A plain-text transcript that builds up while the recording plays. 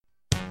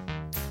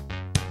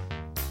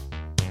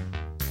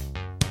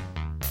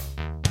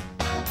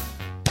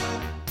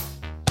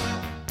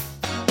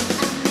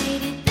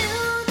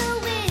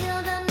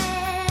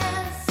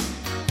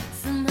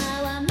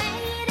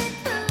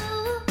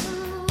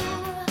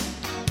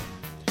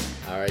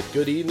All right,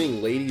 good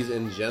evening, ladies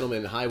and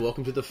gentlemen. Hi,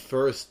 welcome to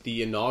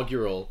the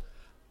inaugural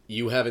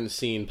You Haven't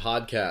Seen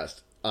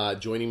podcast.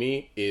 Joining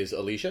me is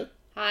Alicia.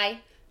 Hi.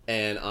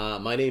 And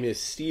my name is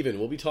Steven.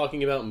 We'll be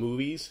talking about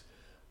movies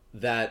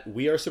that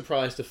we are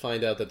surprised to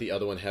find out that the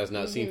other one has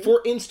not seen.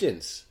 For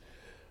instance,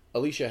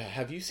 Alicia,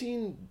 have you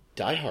seen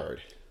Die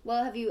Hard?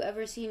 Well, have you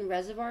ever seen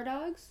Reservoir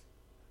Dogs?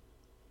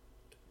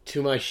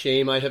 To my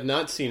shame, I have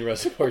not seen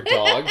Reservoir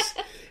Dogs.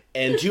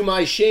 And to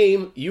my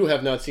shame, you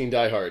have not seen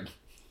Die Hard.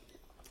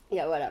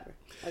 Yeah, whatever.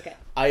 Okay.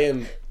 I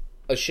am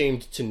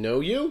ashamed to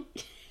know you.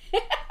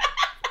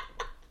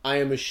 I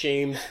am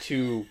ashamed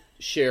to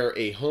share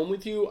a home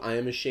with you. I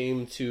am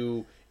ashamed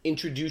to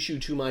introduce you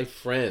to my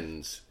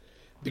friends.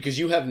 Because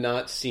you have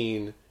not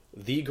seen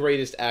the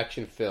greatest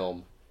action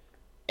film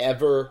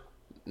ever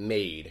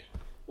made.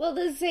 Well,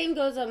 the same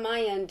goes on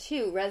my end,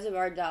 too.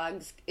 Reservoir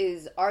Dogs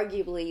is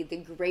arguably the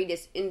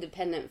greatest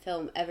independent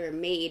film ever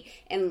made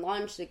and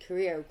launched the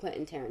career of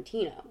Quentin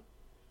Tarantino.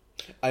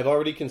 I've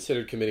already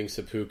considered committing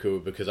seppuku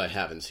because I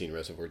haven't seen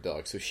Reservoir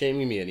Dogs, so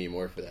shaming me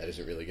anymore for that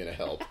isn't really going to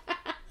help.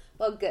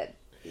 Well, good.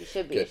 You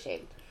should be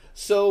ashamed.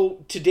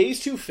 So,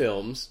 today's two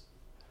films,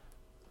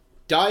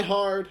 Die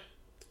Hard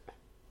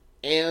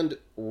and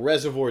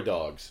Reservoir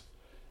Dogs.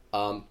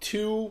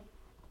 Two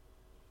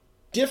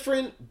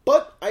different,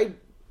 but I'm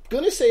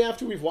going to say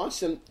after we've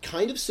watched them,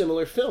 kind of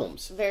similar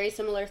films. Very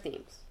similar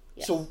themes.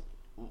 Yes. So,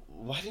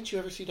 why didn't you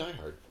ever see Die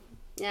Hard?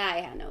 Yeah,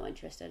 I had no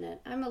interest in it.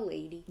 I'm a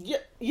lady.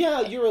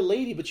 Yeah, you're a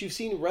lady, but you've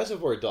seen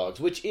Reservoir Dogs,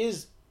 which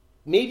is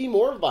maybe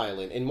more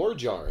violent and more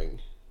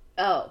jarring.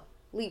 Oh,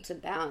 leaps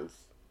and bounds.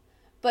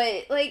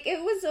 But,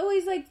 it was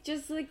always,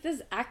 just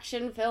this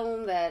action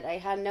film that I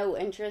had no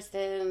interest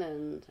in,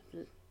 and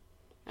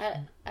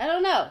I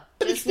don't know.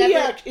 But it's the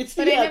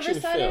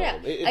action film.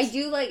 I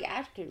do like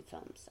action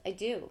films. I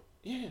do.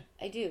 Yeah.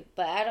 I do.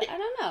 But I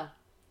don't know.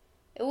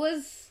 I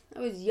was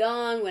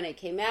young when it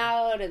came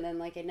out, and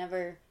then, I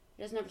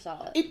just never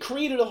saw it. It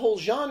created a whole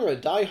genre.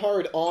 Die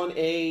Hard on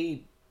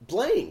a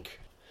blank.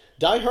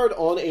 Die Hard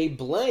on a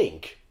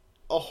blank.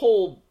 A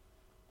whole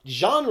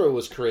genre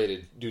was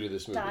created due to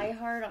this movie. Die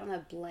Hard on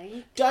a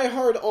blank? Die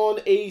Hard on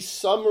a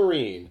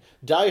submarine.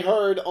 Die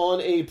Hard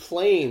on a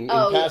plane in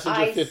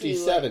Passenger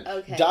 57.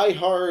 Okay. Die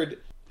Hard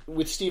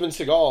with Steven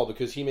Seagal,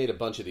 because he made a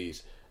bunch of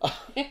these.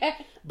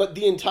 But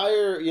the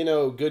entire,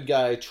 good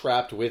guy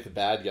trapped with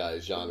bad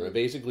guys genre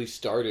basically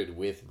started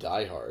with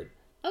Die Hard.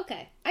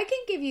 Okay, I can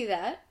give you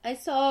that. I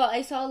saw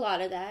a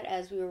lot of that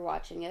as we were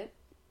watching it.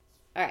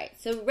 All right,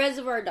 so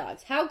Reservoir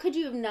Dogs. How could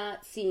you have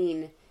not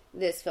seen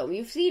this film?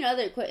 You've seen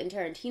other Quentin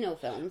Tarantino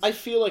films. I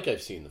feel like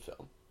I've seen the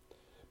film,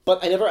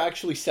 but I never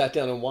actually sat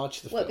down and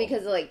watched the film. What,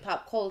 because of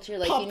pop culture?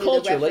 Pop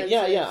culture,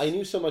 I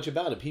knew so much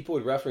about it. People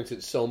would reference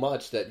it so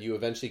much that you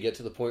eventually get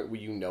to the point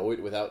where you know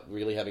it without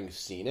really having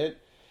seen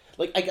it.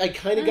 I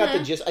kind of got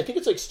the gist. I think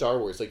it's like Star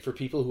Wars. For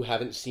people who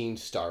haven't seen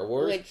Star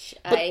Wars,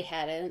 I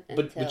hadn't.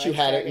 But you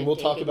had it, and we'll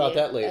talk about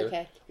that later.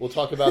 Okay. We'll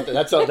talk about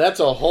that. That's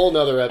a whole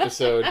nother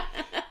episode.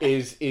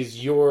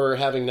 Is your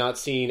having not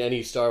seen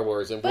any Star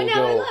Wars, and I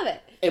love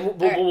it. And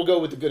we'll go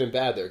with the good and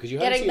bad there because you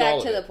haven't seen all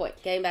of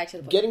it. Getting back to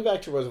the point. Getting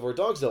back to Reservoir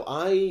Dogs, though,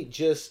 I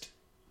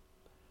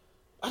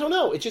don't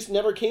know. It just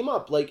never came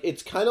up.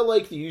 It's kind of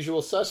like The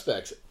Usual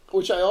Suspects,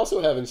 which I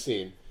also haven't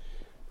seen.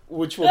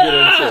 Which we'll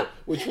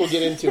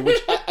get into.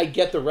 Which I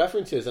get the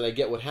references and I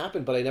get what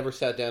happened, but I never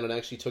sat down and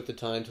actually took the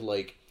time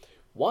to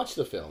watch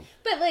the film.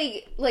 But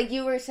like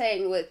you were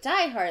saying with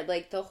Die Hard,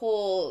 the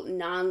whole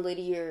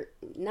non-linear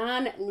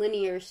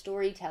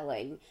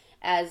storytelling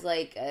as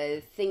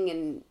a thing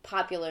in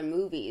popular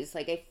movies.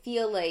 I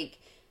feel like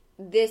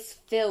this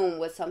film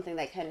was something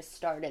that kind of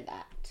started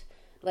that.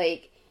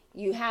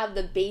 You have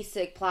the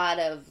basic plot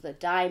of the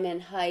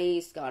diamond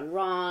heist gone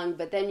wrong,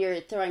 but then you're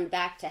throwing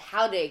back to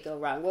how did it go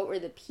wrong? What were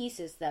the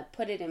pieces that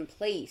put it in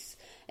place?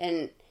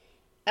 And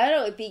I don't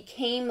know, it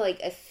became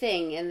a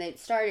thing, and it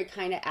started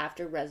kind of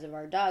after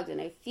Reservoir Dogs, and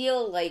I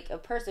feel like a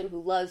person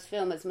who loves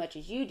film as much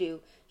as you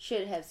do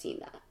should have seen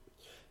that.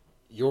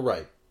 You're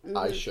right. Mm-hmm.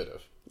 I should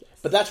have. Yes.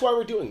 But that's why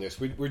we're doing this.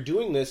 We're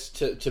doing this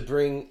to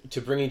bring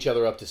each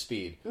other up to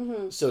speed,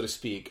 so to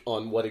speak,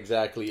 on what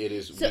exactly it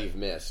is we've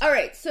missed. All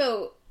right,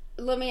 so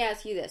let me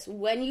ask you this.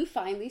 When you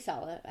finally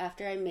saw it,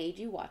 after I made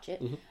you watch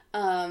it,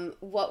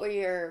 what were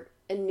your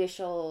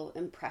initial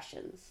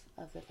impressions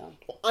of the film?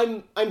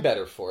 I'm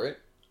better for it.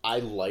 I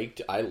liked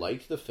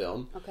the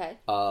film. Okay.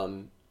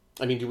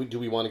 Do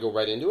we want to go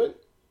right into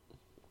it?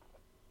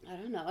 I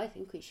don't know. I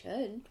think we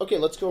should. Okay,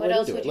 let's go right into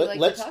it. What else would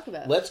you like to talk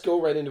about? Let's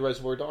go right into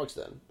Reservoir Dogs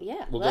then.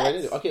 Yeah, we'll go right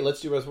into it. Okay, let's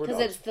do Reservoir Dogs.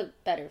 Because it's the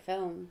better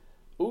film.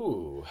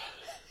 Ooh,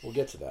 we'll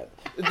get to that.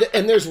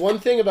 And there's one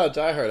thing about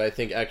Die Hard I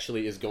think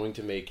actually is going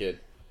to make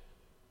it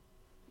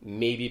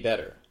maybe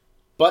better.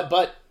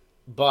 But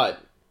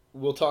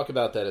we'll talk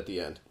about that at the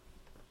end.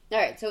 All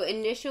right, so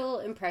initial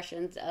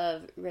impressions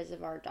of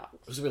Reservoir Dogs.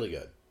 It was really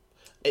good.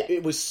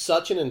 It was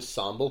such an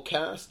ensemble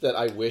cast that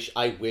I wish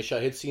I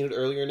had seen it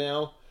earlier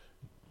now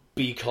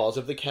because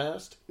of the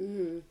cast.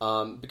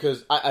 Mm-hmm.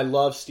 Because I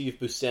love Steve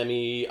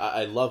Buscemi.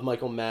 I love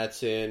Michael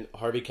Madsen.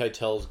 Harvey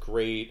Keitel's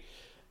great.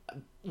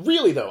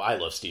 Really, though, I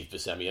love Steve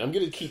Buscemi. I'm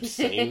going to keep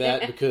saying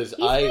that because He's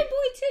my boy,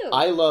 too.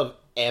 I love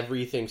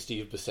everything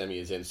Steve Buscemi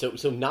is in.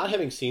 So not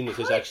having seen this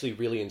is actually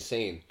really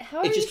insane.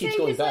 It just keeps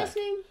going back. Last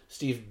name?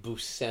 Steve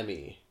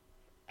Buscemi.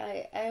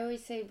 I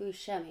always say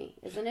Buscemi.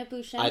 Isn't it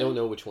Buscemi? I don't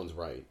know which one's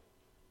right.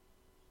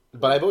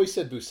 But I've always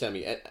said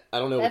Buscemi. I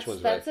don't know which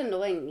one's right. That's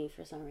annoying me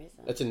for some reason.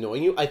 That's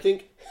annoying you? I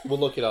think, we'll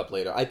look it up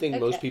later. I think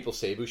most people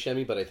say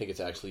Buscemi, but I think it's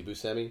actually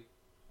Buscemi.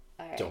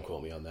 All right. Don't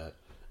quote me on that.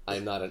 I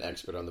am not an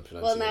expert on the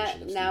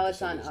pronunciation of Steve now it's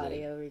Buscemi's on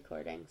audio name.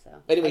 Recording, so...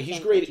 Anyway, he's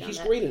great. He's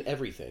great in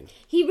everything.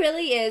 He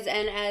really is,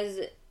 and as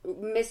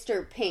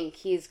Mr. Pink,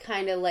 he's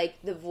kind of like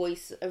the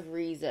voice of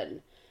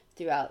reason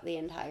throughout the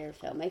entire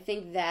film. I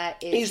think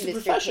that is he's the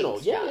professional.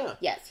 Pink's job.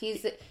 Yes,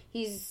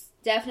 he's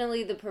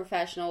definitely the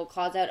professional,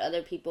 calls out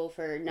other people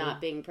for not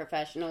being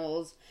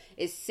professionals,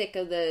 is sick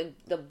of the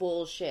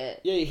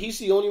bullshit. Yeah, he's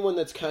the only one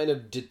that's kind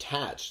of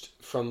detached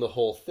from the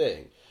whole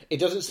thing. It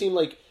doesn't seem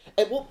like...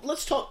 And, well,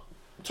 let's talk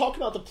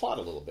about the plot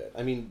a little bit.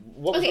 I mean,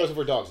 what was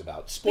Reservoir Dogs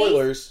about?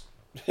 Spoilers.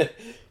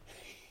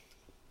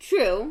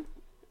 True.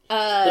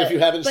 But if you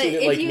haven't seen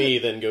it like me,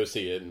 then go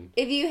see it.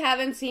 If you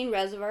haven't seen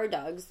Reservoir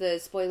Dogs, the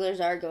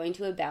spoilers are going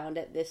to abound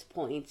at this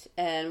point,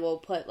 and we'll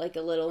put like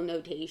a little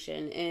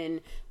notation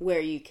in where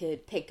you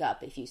could pick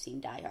up if you've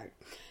seen Die Hard.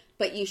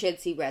 But you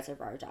should see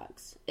Reservoir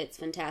Dogs. It's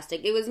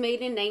fantastic. It was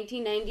made in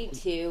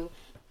 1992.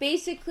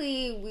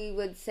 Basically, we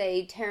would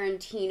say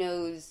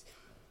Tarantino's...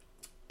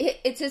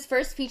 It's his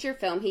first feature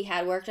film. He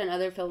had worked on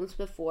other films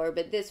before,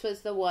 but this was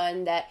the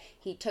one that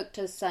he took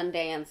to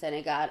Sundance and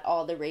it got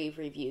all the rave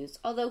reviews,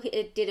 although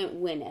it didn't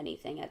win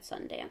anything at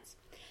Sundance.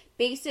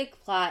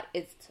 Basic plot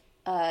is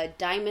a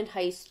diamond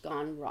heist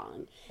gone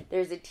wrong.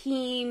 There's a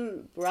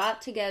team brought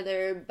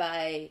together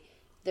by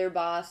their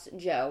boss,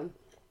 Joe,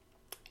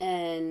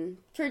 and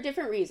for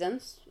different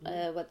reasons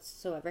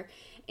whatsoever,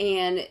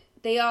 and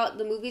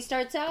the movie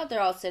starts out,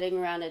 they're all sitting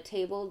around a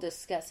table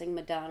discussing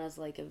Madonna's,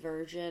 like,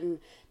 aversion,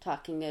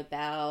 talking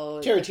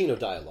about... Tarantino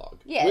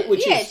dialogue. Yeah,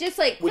 just,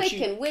 like, quick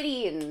and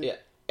witty and... Yeah,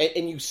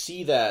 and you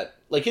see that...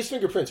 Like, his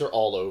fingerprints are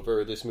all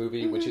over this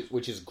movie,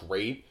 which is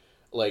great.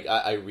 Like,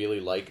 I really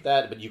like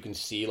that, but you can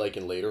see, like,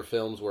 in later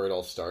films where it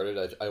all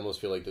started, I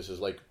almost feel like this is,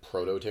 like,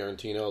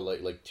 proto-Tarantino,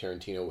 like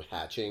Tarantino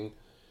hatching.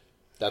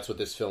 That's what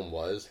this film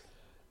was.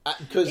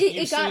 Because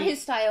it got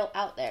his style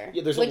out there,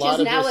 yeah, there's which a lot is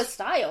of now this, a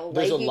style.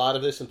 There's a lot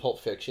of this in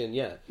Pulp Fiction,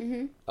 yeah.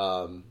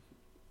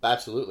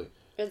 Absolutely.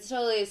 It's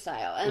totally a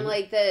style. And,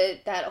 like,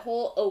 that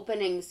whole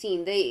opening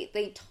scene,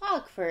 they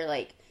talk for,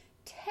 like,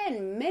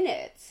 10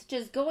 minutes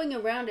just going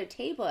around a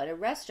table at a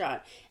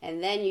restaurant.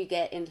 And then you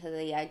get into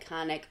the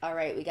iconic, all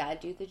right, we gotta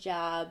do the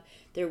job.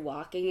 They're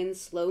walking in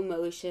slow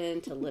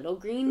motion to Little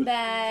Green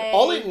Bag.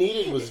 All it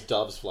needed was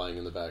doves flying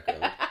in the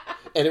background.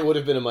 And it would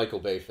have been a Michael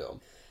Bay film.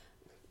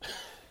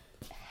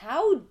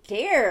 How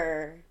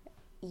dare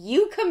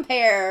you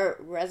compare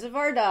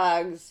Reservoir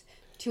Dogs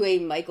to a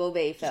Michael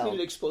Bay film? Just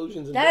needed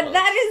explosions and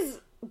that is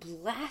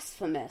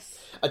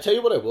blasphemous. I'll tell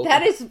you what I will...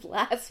 That is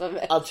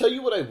blasphemous. I'll tell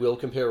you what I will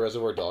compare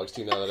Reservoir Dogs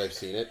to now that I've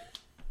seen it.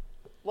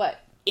 What?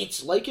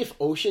 It's like if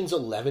Ocean's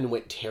 11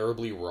 went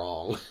terribly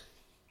wrong.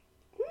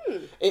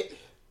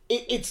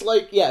 It's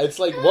like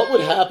what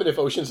would happen if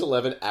Ocean's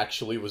 11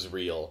 actually was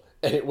real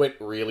and it went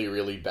really,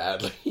 really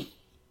badly.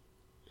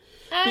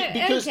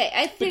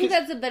 I think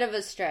that's a bit of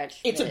a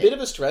stretch. It's a bit of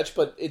a stretch,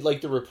 but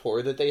like the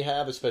rapport that they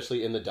have,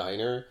 especially in the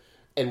diner,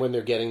 and when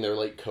they're getting their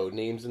like code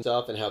names and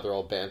stuff, and how they're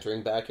all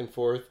bantering back and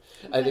forth.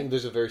 Okay. I think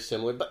there's a very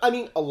similar. But I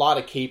mean, a lot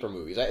of caper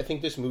movies. I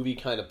think this movie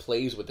kind of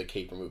plays with the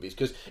caper movies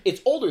because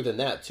it's older than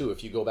that too.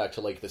 If you go back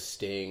to like The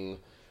Sting.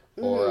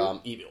 Or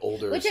even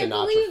older which Sinatra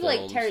I believe, films. like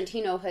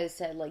Tarantino has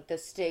said, like The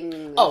Sting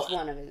is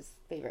one of his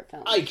favorite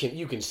films.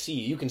 You can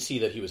see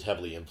that he was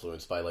heavily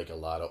influenced by like a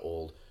lot of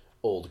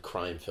old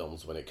crime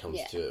films when it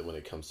comes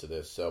to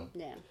this. So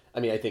yeah,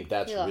 I mean, I think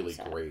that's really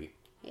great.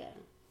 Yeah,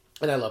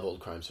 and I love old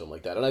crime film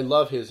like that, and I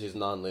love his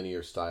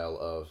non-linear style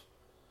of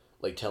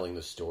like telling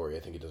the story.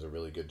 I think he does a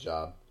really good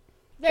job.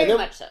 Very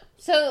much so.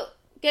 So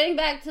getting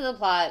back to the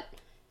plot.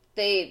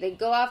 They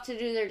go off to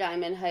do their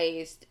diamond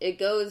heist. It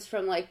goes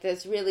from, like,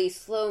 this really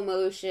slow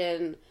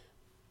motion,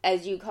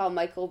 as you call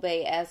Michael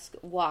Bay-esque,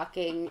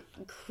 walking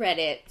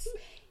credits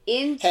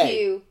into...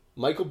 Hey,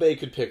 Michael Bay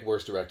could pick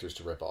worse directors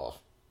to rip off.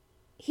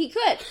 He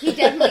could. He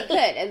definitely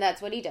could. And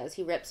that's what he does.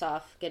 He rips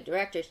off good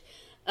directors.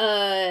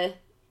 I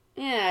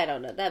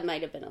don't know. That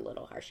might have been a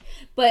little harsh.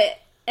 But...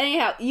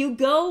 anyhow, you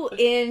go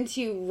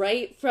into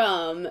right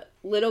from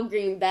Little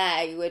Green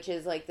Bag, which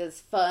is like this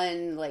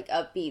fun, like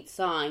upbeat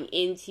song,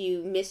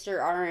 into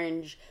Mr.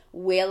 Orange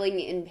wailing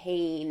in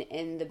pain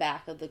in the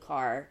back of the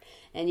car.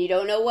 And you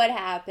don't know what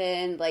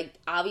happened. Like,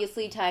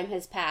 obviously time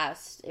has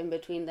passed in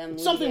between them.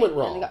 Something went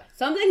wrong.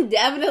 Something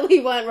definitely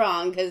went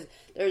wrong because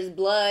there's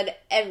blood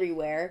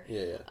everywhere.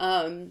 Yeah.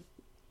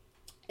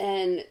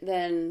 And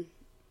then...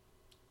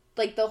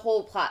 like, the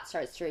whole plot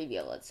starts to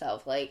reveal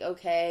itself. Like,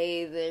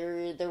 okay,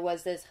 there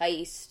was this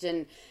heist,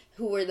 and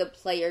who were the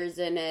players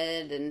in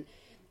it, and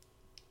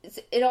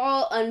it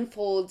all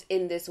unfolds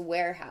in this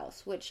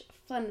warehouse, which,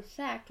 fun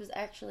fact, was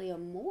actually a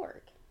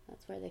morgue.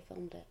 That's where they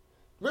filmed it.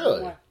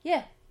 Really? More.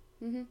 Yeah.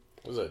 Mm-hmm.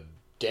 It was a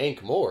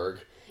dank morgue.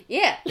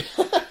 Yeah.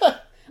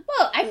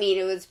 Well, I mean,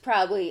 it was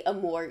probably a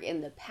morgue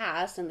in the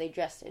past, and they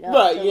dressed it up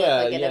right, to yeah,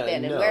 look like an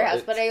abandoned no,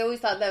 warehouse. But I always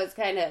thought that was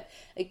kind of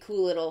a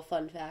cool little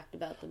fun fact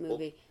about the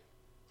movie. Well,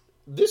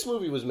 this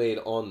movie was made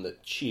on the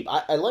cheap.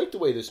 I like the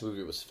way this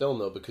movie was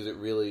filmed, though, because it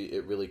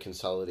really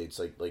consolidates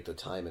like the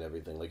time and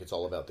everything. Like, it's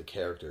all about the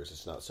characters.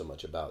 It's not so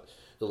much about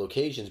the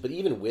locations. But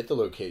even with the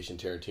location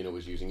Tarantino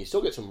was using, you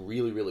still get some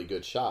really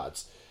good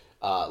shots.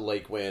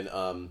 Like when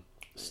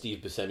Steve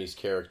Buscemi's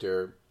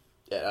character,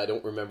 I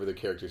don't remember the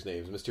characters'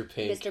 names, Mr.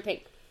 Pink. Mr.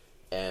 Pink.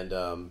 And,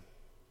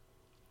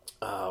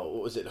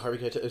 what was it? Harvey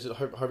Keitel? Is it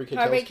Harvey Keitel's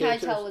Harvey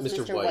character? Keitel was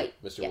Mr. White.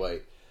 Mr.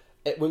 White.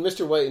 When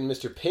Mr. White and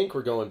Mr. Pink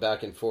were going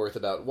back and forth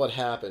about what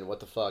happened,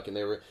 what the fuck, and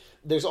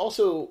there's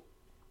also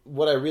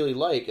what I really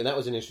like, and that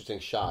was an interesting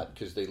shot,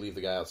 because they leave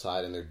the guy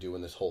outside and they're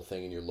doing this whole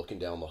thing, and you're looking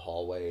down the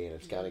hallway, and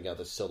it's kind of got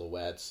the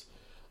silhouettes,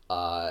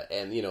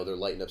 and, you know, they're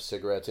lighting up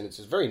cigarettes, and it's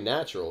just very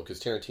natural, because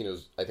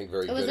Tarantino's, I think,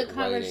 very good at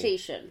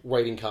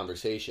writing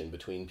conversation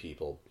between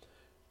people.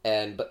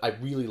 But I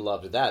really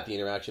loved that, the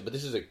interaction. But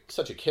this is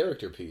such a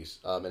character piece,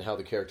 and how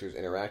the characters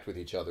interact with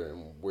each other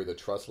and where the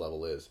trust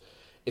level is.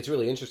 It's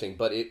really interesting,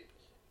 but it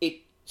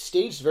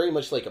staged very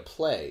much like a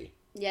play.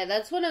 Yeah,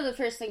 that's one of the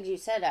first things you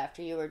said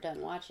after you were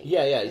done watching.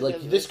 Yeah,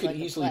 like this could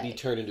easily be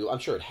turned into. I'm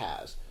sure it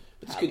has,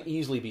 but this could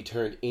easily be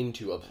turned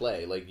into a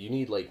play. Like, you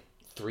need like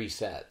 3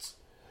 sets.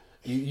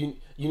 You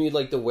need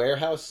like the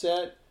warehouse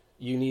set.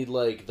 You need,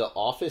 like, the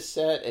office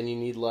set, and you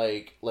need,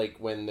 like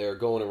when they're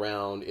going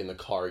around in the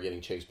car getting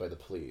chased by the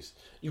police.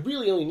 You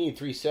really only need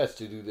 3 sets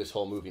to do this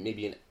whole movie.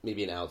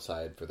 Maybe an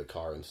outside for the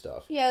car and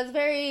stuff. Yeah, it was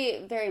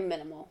very, very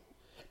minimal.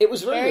 It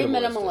was very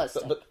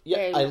minimalistic. But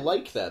yeah, I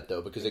like that,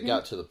 though, because it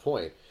got to the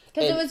point.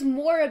 Because it was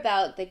more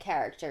about the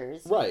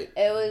characters. Right.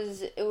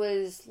 It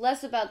was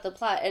less about the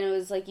plot, and it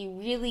was like you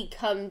really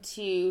come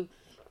to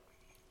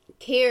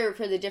care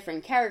for the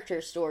different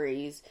character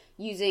stories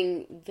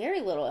using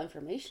very little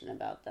information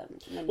about them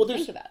when you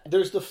think about it.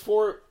 There's the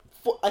four.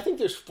 I think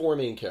there's 4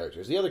 main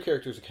characters. The other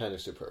characters are kind of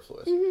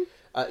superfluous.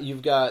 Mm-hmm.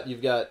 You've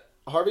got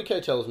Harvey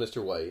Keitel as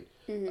Mr. White.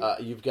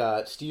 Mm-hmm. You've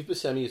got Steve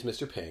Buscemi as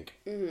Mr. Pink.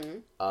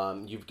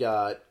 Mm-hmm. You've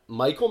got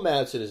Michael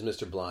Madsen as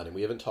Mr. Blonde, and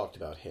we haven't talked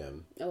about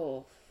him.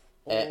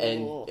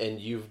 And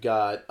you've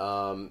got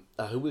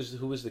who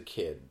was the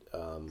kid?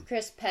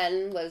 Chris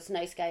Penn was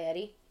Nice Guy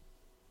Eddie.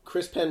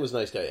 Chris Penn was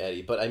Nice Guy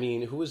Eddie, but I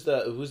mean, who was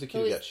the kid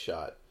who got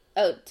shot?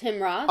 Oh, Tim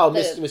Roth. Oh,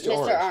 Mr.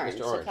 Orange.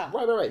 Mr. Orange.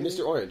 Right. Mm-hmm.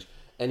 Mr. Orange,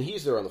 and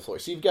he's there on the floor.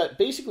 So you've got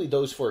basically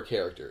those 4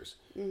 characters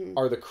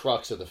are the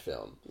crux of the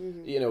film.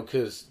 Mm-hmm. You know,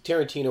 because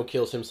Tarantino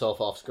kills himself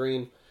off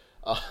screen.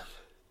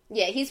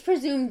 Yeah, he's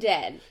presumed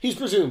dead.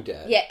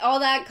 Yeah,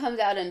 all that comes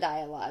out in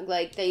dialogue.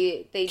 Like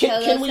they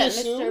tell us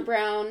that Mr.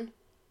 Brown.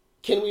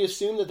 Can we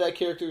assume that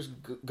character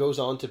goes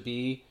on to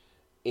be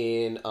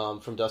in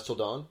From Dusk Till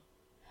Dawn?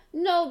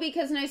 No,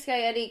 because Nice Guy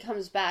Eddie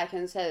comes back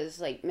and says,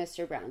 like,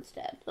 Mr. Brown's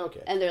dead.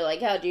 Okay. And they're like,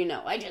 how do you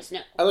know? I just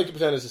know. I like to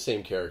pretend it's the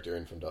same character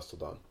in From Dusk Till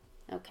Dawn.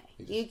 Okay.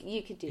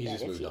 You could do that.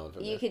 Just moved on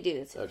from you could do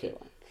this if you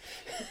want.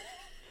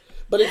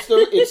 But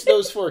it's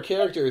those 4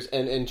 characters,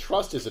 and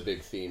trust is a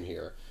big theme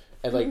here.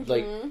 And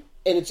and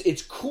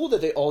it's cool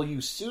that they all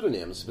use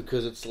pseudonyms,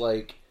 because it's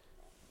like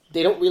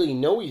they don't really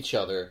know each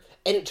other.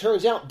 And it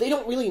turns out they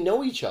don't really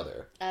know each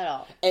other. At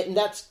all. And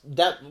that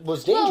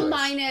was dangerous. Well,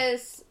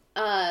 minus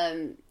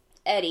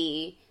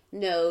Eddie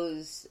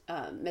knows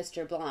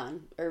Mr.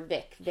 Blonde, or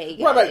Vic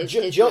Vega. Right.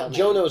 Joe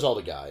knows all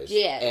the guys.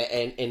 Yeah.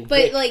 And but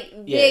Vic,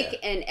 like Vic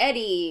and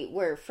Eddie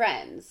were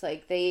friends.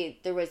 Like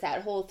there was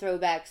that whole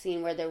throwback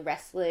scene where they're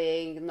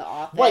wrestling in the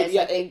office. Right,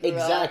 yeah,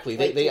 exactly.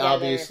 They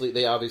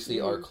obviously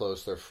are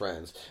close, they're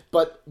friends.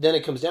 But then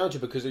it comes down to,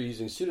 because they're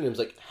using pseudonyms,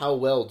 like, how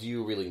well do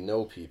you really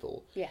know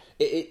people? Yeah.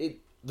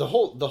 The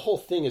whole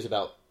thing is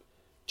about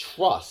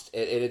trust,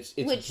 and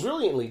it's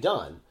brilliantly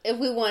done. If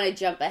we want to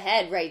jump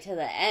ahead right to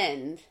the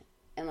end,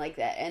 and like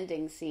that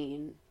ending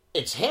scene,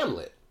 it's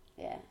Hamlet.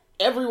 Yeah,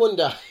 everyone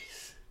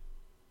dies.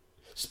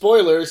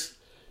 Spoilers,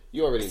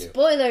 you already knew.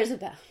 Spoilers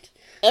abound.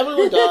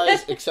 Everyone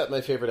dies except my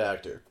favorite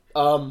actor.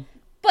 But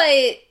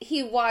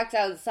he walked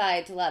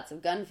outside to lots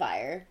of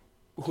gunfire.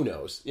 Who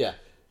knows? Yeah.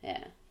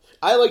 Yeah.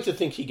 I like to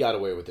think he got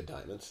away with the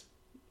diamonds.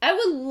 I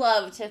would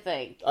love to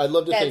think. I'd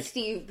love to think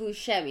Steve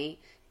Buscemi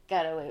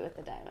got away with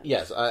the diamonds.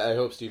 Yes, I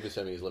hope Steve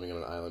Buscemi is living on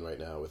an island right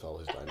now with all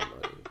his diamond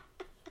money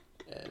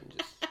and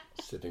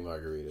just sipping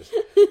margaritas.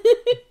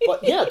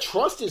 But yeah,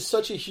 trust is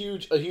such a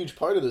huge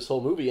part of this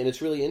whole movie, and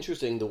it's really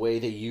interesting the way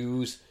they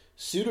use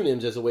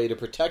pseudonyms as a way to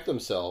protect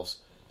themselves.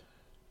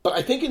 But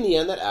I think in the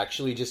end that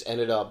actually just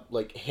ended up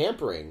like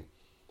hampering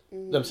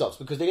themselves,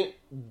 because they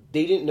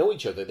didn't know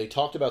each other. They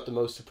talked about the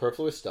most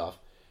superfluous stuff,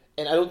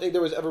 and I don't think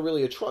there was ever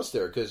really a trust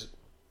there, because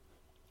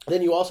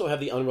then you also have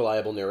the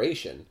unreliable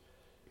narration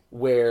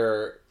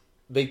where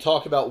they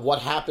talk about what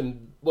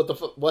happened at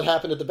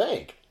the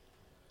bank.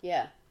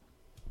 Yeah.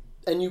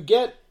 And you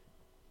get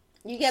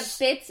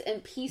bits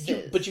and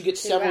pieces. But you get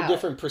several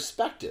different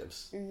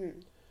perspectives. Mm-hmm.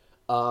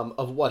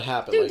 of what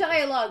happened. Through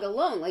dialogue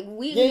alone. Like,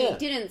 we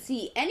didn't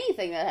see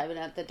anything that happened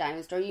at the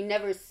diamond store. You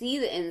never see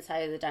the inside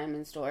of the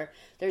diamond store.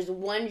 There's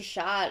one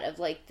shot of,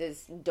 like,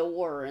 this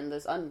door in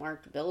this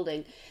unmarked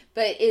building.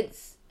 But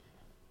it's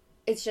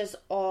just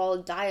all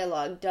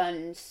dialogue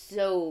done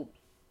so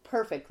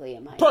perfectly,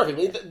 in my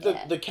opinion.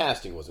 The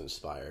casting was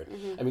inspired.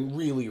 Mm-hmm. I mean,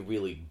 really,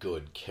 really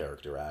good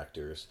character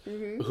actors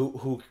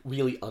who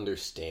really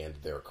understand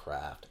their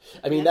craft.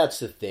 I mean, that's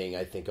the thing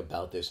I think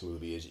about this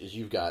movie is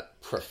you've got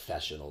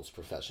professionals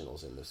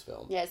in this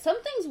film. Yeah, some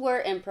things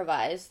were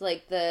improvised,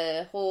 like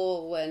the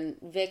whole when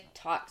Vic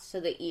talks to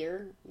the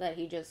ear that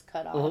he just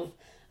cut off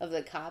of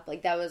the cop.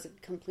 Like, that was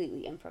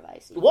completely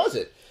improvised. Was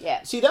it?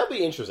 Yeah. See, that would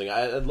be interesting.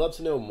 I'd love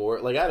to know more.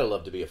 Like, I'd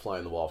love to be a fly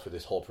on the wall for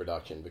this whole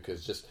production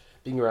because just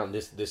being around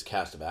this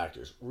cast of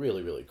actors,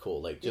 really, really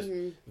cool. Like, just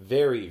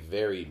very,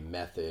 very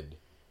method.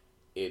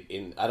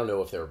 I don't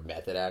know if they're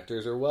method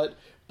actors or what,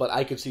 but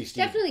I could see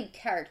Steve... Definitely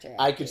character actors.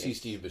 I could see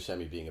Steve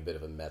Buscemi being a bit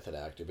of a method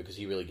actor because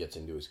he really gets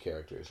into his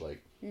characters.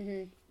 Like,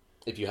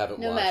 if you haven't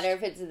watched... No matter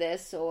if it's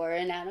this or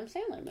an Adam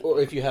Sandler movie.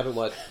 Or if you haven't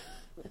watched...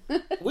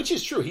 Which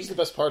is true. He's the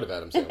best part of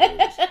Adam Sandler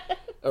movies.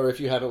 Or if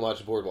you haven't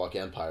watched Boardwalk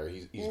Empire,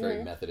 he's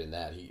very method in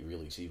that. He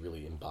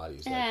really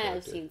embodies that character.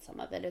 I've seen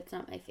some of it. It's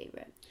not my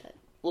favorite, but...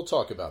 We'll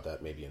talk about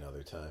that maybe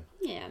another time.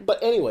 Yeah.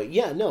 But anyway,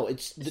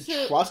 it's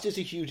trust is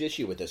a huge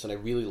issue with this, and I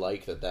really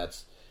like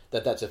that's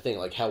a thing.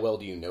 Like, how well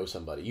do you know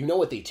somebody? You know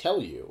what they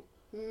tell you,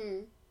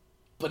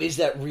 but is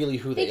that really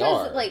who they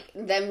are? Like,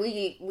 then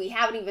we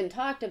haven't even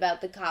talked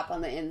about the cop on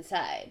the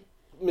inside,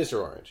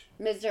 Mr. Orange.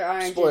 Mr.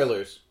 Orange.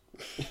 Spoilers.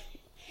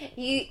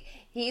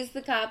 He's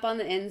the cop on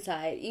the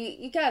inside.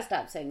 You gotta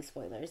stop saying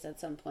spoilers at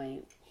some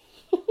point.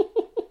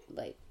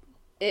 Like,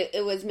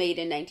 it was made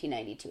in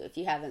 1992. If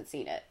you haven't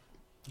seen it.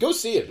 Go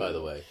see it, by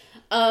the way.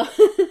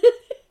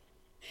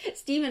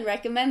 Steven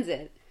recommends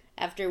it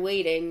after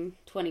waiting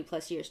 20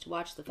 plus years to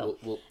watch the film.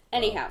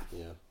 Anyhow.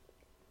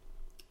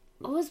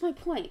 What was my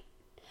point?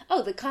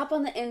 Oh, the cop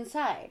on the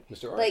inside.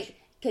 Mr. Orange.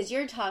 Like, because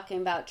you're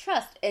talking about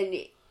trust. And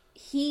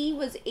he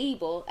was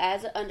able,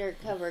 as an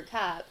undercover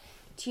cop,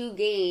 to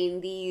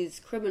gain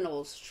these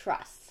criminals'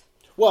 trust.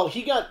 Well,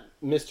 he got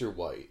Mr.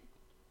 White.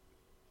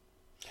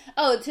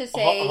 Oh, to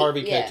say...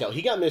 Harvey Keitel.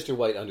 He got Mr.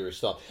 White under his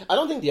thumb. I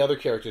don't think the other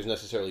characters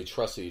necessarily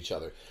trusted each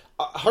other.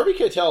 Harvey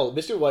Keitel,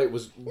 Mr. White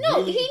was...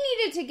 No, he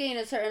needed to gain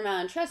a certain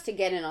amount of trust to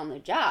get in on the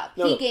job.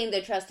 He gained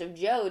the trust of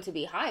Joe to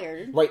be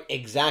hired. Right,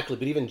 exactly.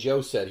 But even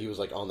Joe said he was,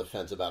 like, on the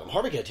fence about him.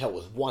 Harvey Keitel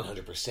was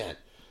 100%.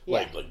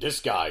 Like,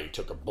 this guy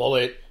took a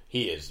bullet.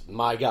 He is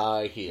my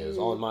guy. He is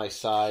on my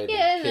side.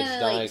 Yeah, and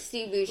then, like,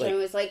 Steve Buscemi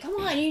was like, come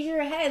on, use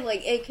your head.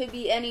 Like, it could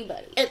be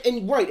anybody.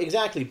 And right,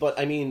 exactly. But,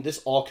 I mean,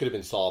 this all could have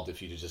been solved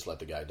if you just let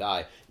the guy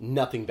die.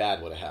 Nothing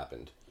bad would have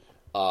happened.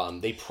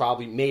 They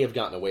probably may have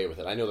gotten away with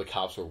it. I know the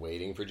cops were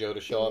waiting for Joe to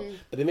show up,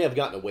 but they may have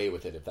gotten away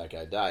with it if that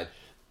guy died.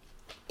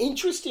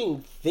 Interesting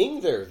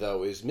thing there,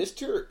 though, is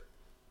Mr.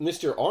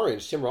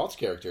 Orange, Tim Roth's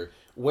character,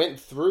 went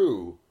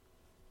through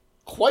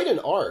quite an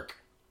arc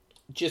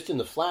just in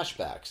the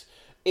flashbacks.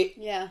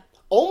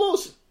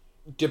 Almost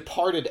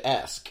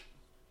Departed-esque.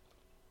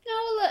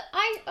 No,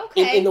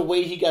 okay. In the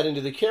way he got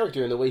into the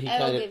character and the way he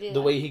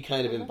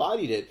kind of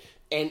embodied it,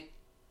 and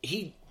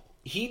he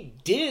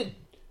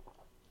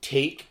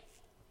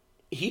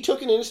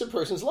took an innocent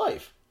person's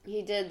life.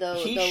 He did the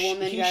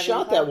woman. He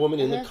shot that woman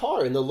in the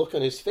car, and the look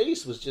on his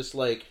face was just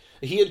like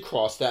he had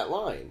crossed that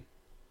line.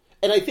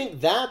 And I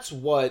think that's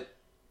what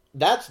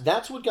got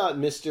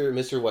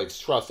Mr. White's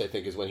trust. I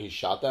think is when he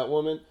shot that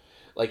woman.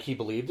 Like, he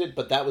believed it,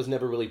 but that was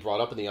never really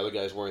brought up, and the other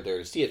guys weren't there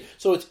to see it.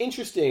 So it's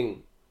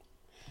interesting,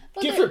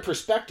 different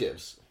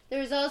perspectives.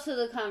 There's also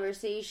the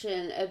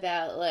conversation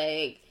about,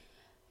 like,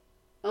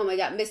 oh my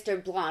god,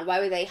 Mr. Blonde,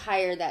 why would they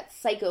hire that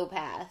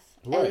psychopath?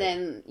 Right. And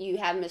then you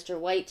have Mr.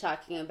 White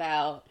talking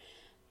about,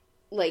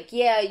 like,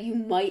 yeah, you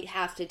might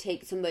have to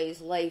take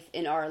somebody's life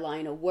in our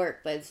line of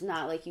work, but it's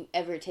not like you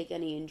ever take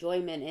any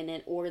enjoyment in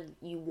it or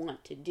you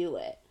want to do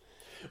it.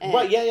 And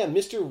right, yeah.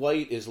 Mr.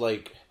 White is,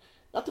 like...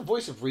 Not the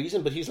voice of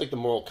reason, but he's like the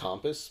moral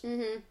compass.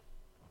 Mm-hmm.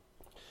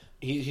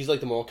 He's like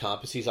the moral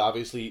compass. He's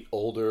obviously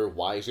older,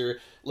 wiser.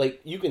 Like,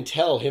 you can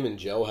tell him and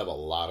Joe have a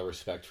lot of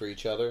respect for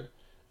each other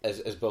as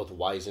both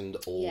wizened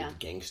old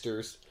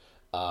gangsters.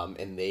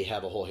 And they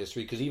have a whole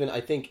history. Because even, I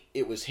think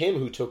it was him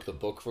who took the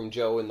book from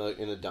Joe in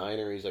the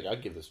diner. He's like,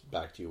 I'd give this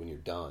back to you when you're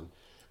done.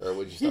 Or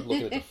would you stop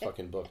looking at the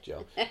fucking book,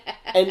 Joe?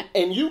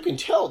 And you can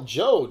tell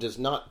Joe does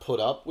not put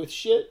up with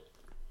shit,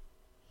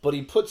 but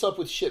he puts up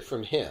with shit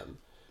from him.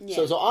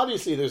 Yeah. So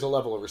obviously there's a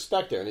level of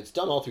respect there, and it's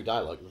done all through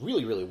dialogue.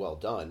 Really, really well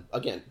done.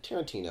 Again,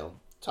 Tarantino,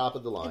 top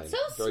of the line. It's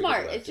so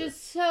smart. It's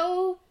just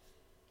so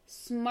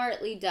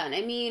smartly done. I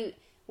mean,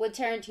 with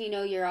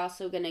Tarantino, you're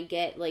also going to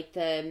get, like,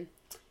 the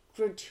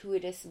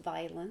gratuitous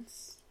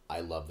violence. I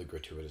love the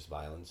gratuitous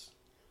violence.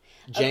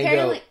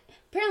 Apparently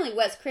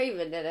Wes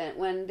Craven didn't.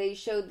 When they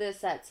showed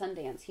this at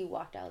Sundance, he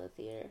walked out of the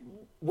theater.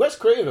 Wes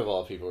Craven, of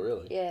all people,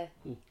 really? Yeah.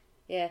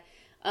 Yeah.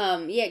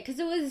 Because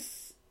it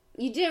was...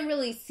 You didn't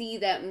really see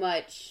that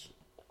much,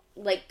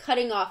 like,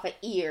 cutting off an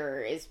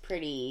ear is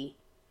pretty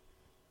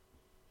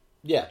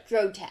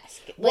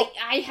grotesque. Well, like,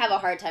 I have a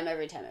hard time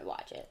every time I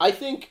watch it. I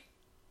think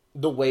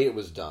the way it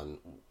was done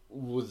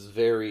was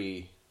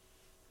very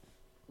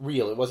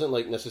real. It wasn't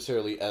like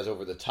necessarily as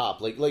over the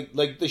top. Like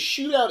the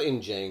shootout in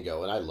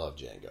Django, and I love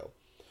Django,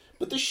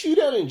 but the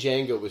shootout in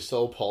Django was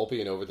so pulpy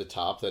and over the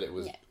top that it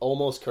was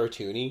almost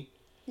cartoony.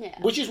 Yeah.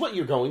 Which is what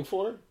you're going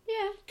for.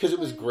 Yeah. Because it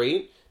was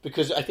great.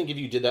 Because I think if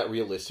you did that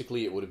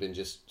realistically, it would have been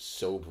just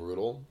so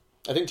brutal.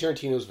 I think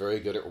Tarantino's very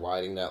good at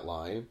riding that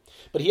line.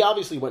 But he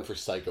obviously went for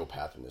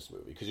psychopath in this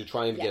movie. Because you're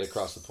trying to get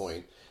across the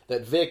point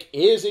that Vic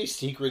is a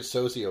secret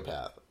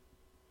sociopath.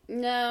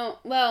 No,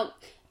 well,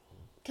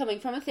 coming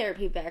from a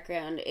therapy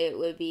background, it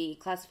would be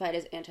classified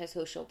as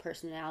antisocial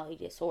personality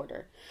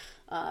disorder.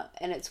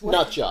 And it's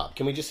nut job.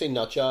 Can we just say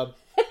nut job?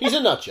 He's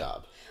a nut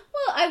job.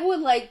 Well, I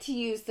would like to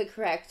use the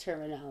correct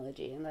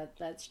terminology, and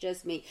that's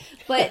just me.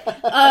 But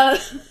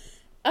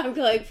I'm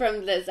going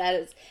from this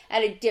at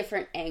a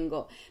different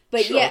angle.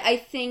 But sure. yeah, I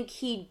think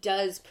he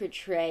does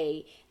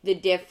portray the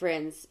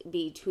difference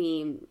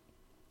between,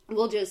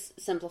 we'll just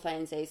simplify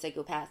and say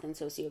psychopath and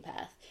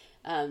sociopath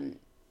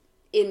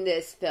in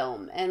this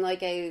film. And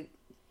like I've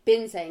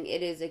been saying,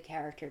 it is a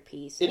character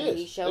piece. And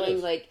he's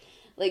showing like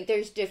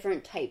there's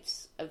different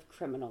types of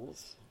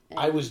criminals.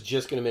 I was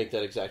just going to make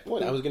that exact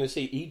point. I was going to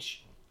say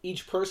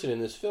each person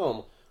in this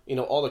film,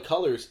 all the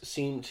colors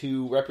seem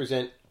to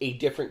represent a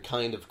different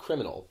kind of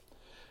criminal.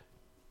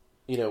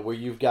 Where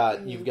you've got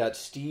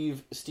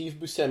Steve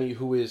Buscemi,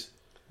 who is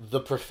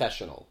the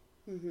professional.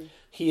 Mm-hmm.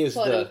 He is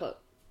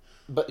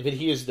but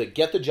he is the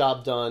get the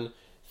job done,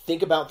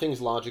 think about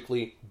things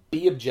logically,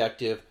 be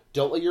objective,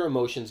 don't let your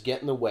emotions get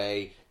in the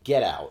way,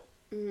 get out.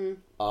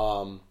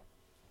 Mm-hmm.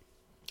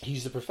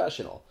 He's the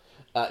professional.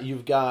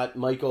 You've got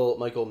Michael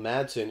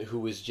Madsen,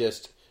 who is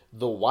just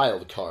the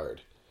wild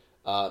card.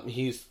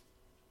 He's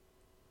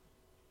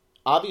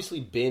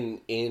obviously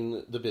been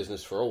in the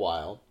business for a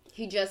while.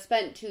 He just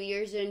spent 2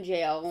 years in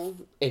jail.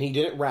 And he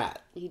didn't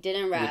rat. Which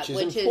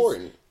is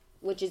important.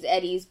 Which is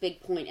Eddie's big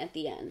point at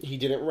the end. He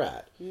didn't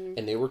rat. Mm-hmm.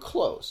 And they were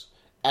close.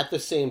 At the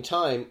same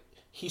time,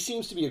 he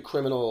seems to be a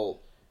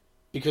criminal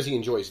because he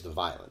enjoys the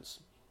violence.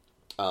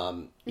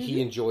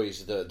 He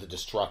enjoys the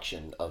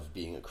destruction of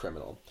being a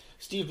criminal.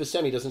 Steve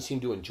Buscemi doesn't seem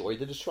to enjoy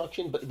the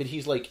destruction, but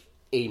he's like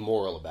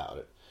amoral about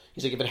it.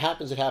 He's like, if it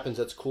happens, it happens.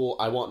 That's cool.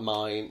 I want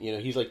mine.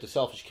 He's like the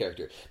selfish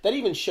character. That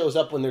even shows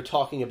up when they're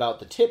talking about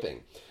the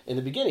tipping in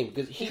the beginning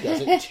because he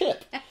doesn't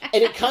tip,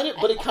 and it kind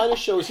of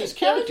shows his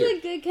character. That was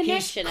a good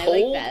connection. He's cold, I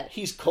like that.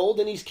 He's cold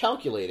and he's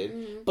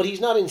calculated, but he's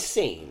not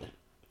insane.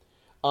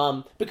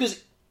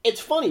 Because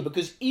it's funny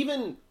because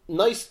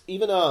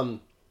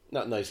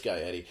not nice guy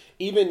Eddie,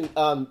 even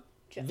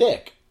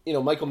Vic,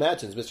 Michael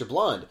Madsen's Mr.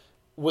 Blonde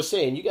was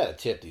saying, you got to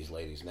tip these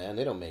ladies, man.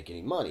 They don't make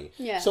any money.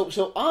 Yeah.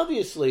 So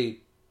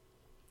obviously,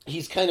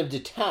 he's kind of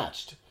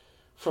detached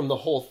from the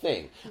whole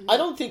thing. Mm-hmm. I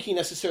don't think he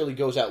necessarily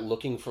goes out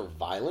looking for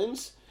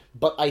violence,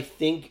 but I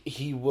think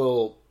he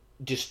will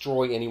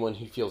destroy anyone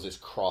he feels is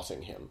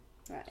crossing him.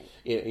 Right.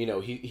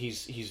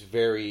 He's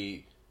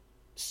very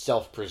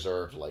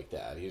self-preserved like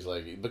that. He's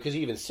like, because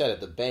he even said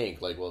at the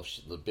bank, like, well, if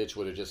the bitch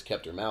would have just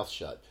kept her mouth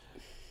shut,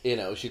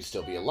 she'd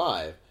still be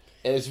alive.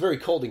 And it's very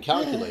cold and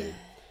calculated.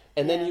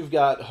 And then you've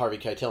got Harvey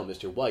Keitel,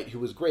 Mr. White, who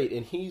was great,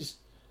 and he's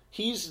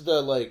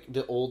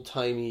the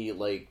old-timey,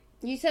 like...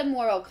 You said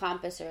moral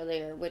compass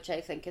earlier, which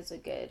I think is a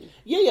good...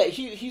 Yeah,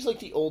 he's like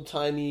the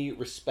old-timey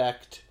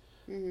respect,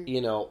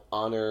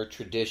 honor,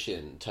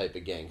 tradition type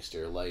of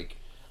gangster. Like,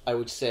 I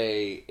would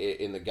say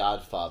in The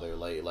Godfather,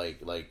 like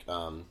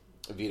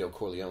Vito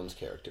Corleone's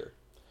character,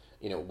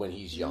 when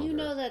he's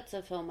younger. That's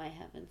a film I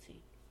haven't seen.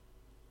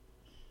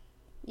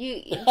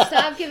 You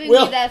stop giving me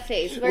that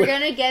face. We're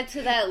going to get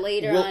to that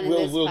later on in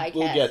this podcast.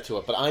 We'll get to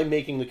it, but I'm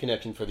making the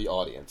connection for the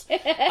audience.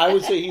 I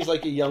would say he's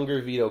like a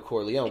younger Vito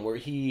Corleone, where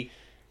he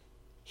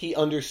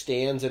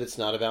understands that it's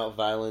not about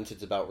violence,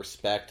 it's about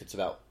respect, it's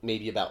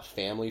maybe about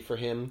family for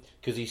him,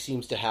 because he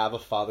seems to have a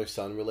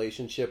father-son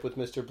relationship with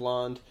Mr.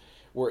 Blonde,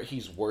 where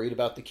he's worried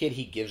about the kid.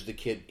 He gives the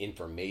kid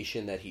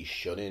information that he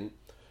shouldn't.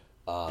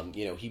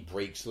 He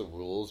breaks the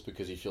rules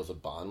because he feels a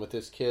bond with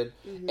this kid.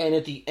 Mm-hmm. And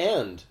at the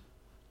end...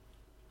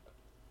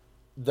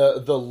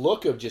 The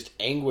look of just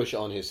anguish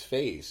on his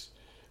face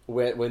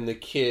when the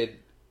kid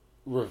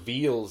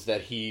reveals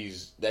that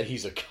he's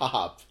a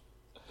cop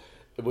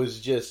was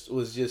just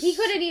he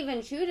couldn't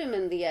even shoot him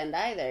in the end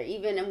either,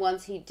 even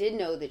once he did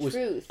know the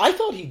truth. I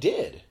thought he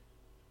did.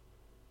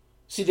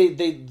 See,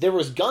 there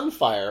was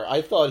gunfire.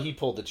 I thought he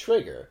pulled the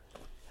trigger.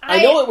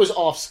 I know it was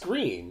off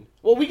screen.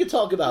 Well, we could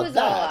talk about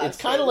that. It's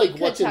kind of like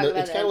what's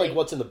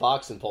in the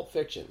box in Pulp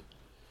Fiction.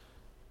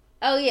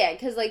 Oh, yeah,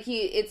 because,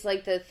 it's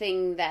like the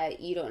thing that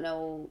you don't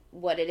know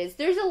what it is.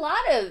 There's a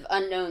lot of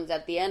unknowns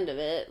at the end of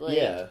it.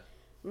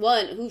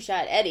 One, who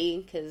shot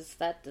Eddie, because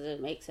that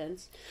doesn't make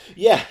sense.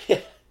 Yeah.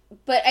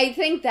 But I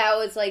think that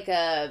was,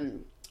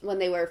 when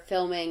they were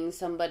filming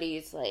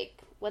somebody's,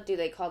 what do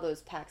they call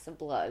those packs of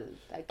blood?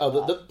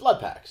 The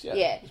blood packs, yeah.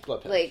 Yeah.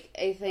 Blood packs.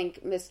 I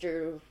think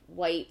Mr.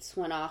 White's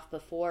went off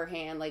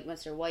beforehand.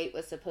 Mr. White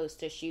was supposed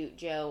to shoot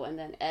Joe and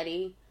then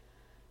Eddie.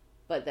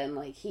 But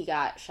then, he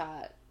got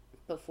shot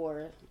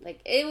before. Like,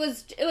 it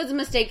was a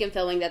mistake in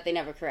filming that they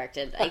never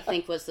corrected, I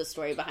think was the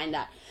story behind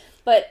that.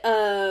 But,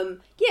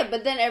 yeah,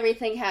 but then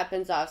everything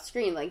happens off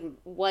screen. Like,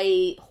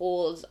 White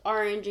holds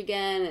Orange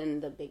again,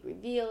 and the big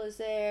reveal is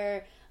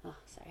there. Oh,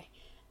 sorry.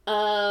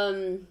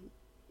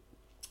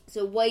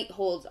 So White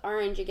holds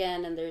Orange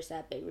again, and there's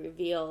that big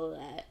reveal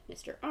that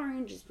Mr.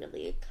 Orange is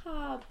really a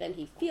cop, and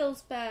he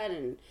feels bad,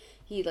 and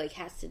he, like,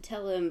 has to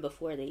tell him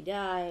before they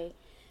die.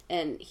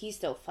 And he's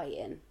still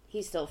fighting.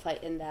 He's still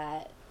fighting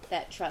that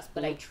trust,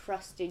 but I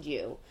trusted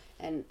you.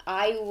 And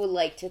I would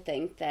like to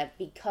think that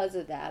because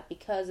of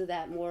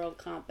that moral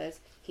compass,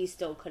 he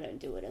still couldn't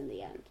do it in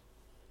the end.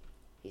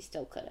 He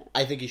still couldn't.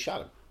 I think he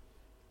shot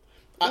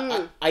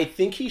him. I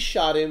think he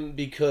shot him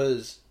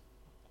because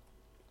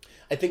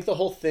I think the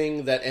whole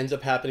thing that ends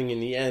up happening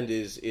in the end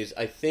is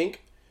I think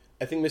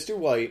Mr.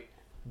 White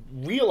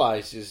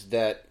realizes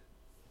that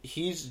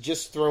he's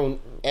just thrown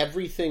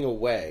everything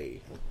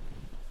away.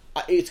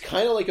 It's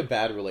kind of like a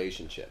bad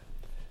relationship.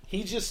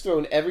 He's just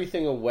thrown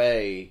everything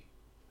away,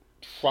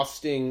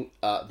 trusting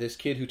this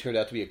kid who turned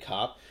out to be a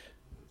cop.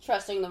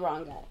 Trusting the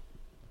wrong guy.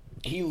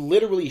 He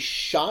literally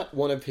shot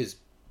one of his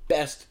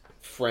best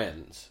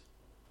friends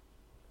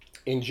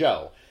in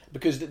Joe.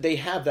 Because they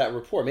have that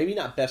rapport. Maybe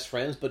not best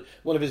friends, but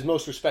one of his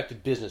most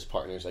respected business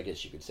partners, I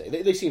guess you could say.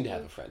 They seem to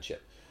have a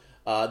friendship.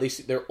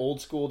 They're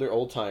old school, they're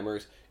old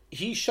timers.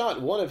 He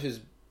shot one of his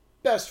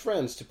best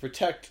friends to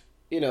protect,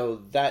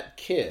 that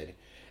kid.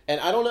 And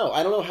I don't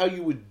know how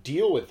you would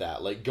deal with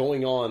that, like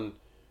going on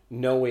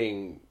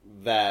knowing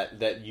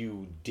that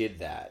you did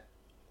that.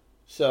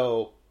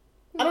 So,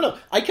 I don't know.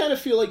 I kind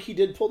of feel like he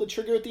did pull the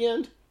trigger at the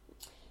end.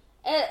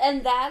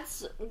 And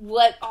that's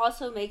what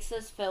also makes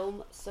this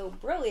film so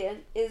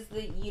brilliant, is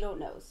the you don't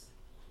knows.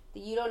 The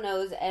you don't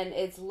knows, and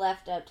it's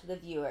left up to the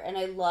viewer. And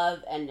I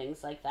love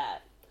endings like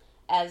that.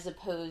 As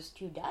opposed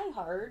to Die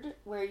Hard,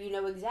 where you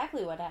know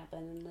exactly what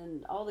happened, and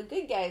then all the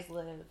good guys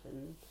live,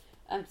 and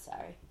I'm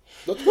sorry.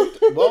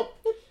 Well,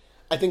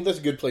 I think that's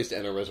a good place to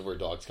end a Reservoir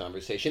Dogs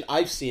conversation.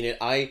 I've seen it.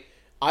 I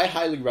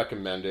highly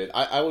recommend it.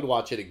 I would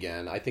watch it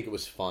again. I think it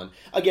was fun.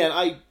 Again,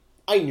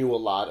 I knew a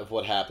lot of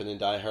what happened in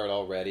Die Hard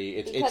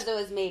already. Because it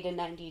was made in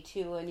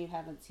 92 and you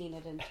haven't seen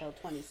it until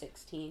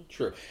 2016.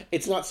 True.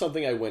 It's not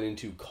something I went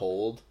into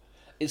cold.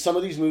 Some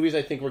of these movies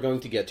I think we're going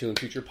to get to in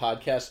future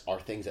podcasts are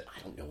things that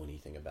I don't know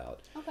anything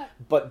about. Okay.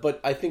 But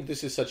I think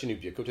this is such an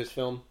ubiquitous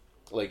film,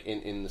 like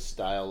in the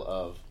style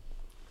of,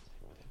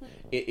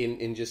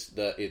 in just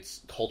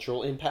its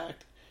cultural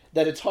impact,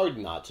 that it's hard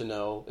not to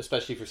know,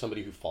 especially for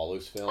somebody who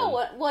follows film.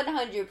 Oh,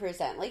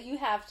 100%. Like, you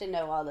have to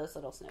know all those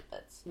little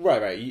snippets.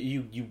 Right.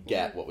 You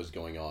get what was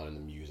going on in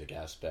the music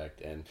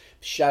aspect. And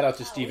shout out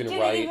to Stephen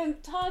Wright. We didn't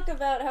even talk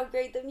about how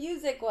great the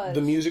music was.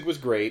 The music was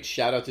great.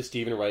 Shout out to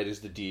Stephen Wright as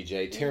the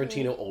DJ.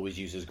 Tarantino always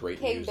uses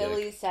great music.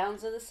 Billy's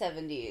Sounds of the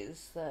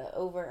 70s, the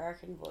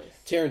overarching voice.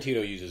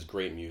 Tarantino uses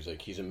great music.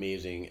 He's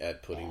amazing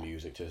at putting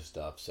music to his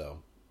stuff, so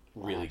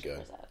really 100%.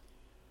 Good.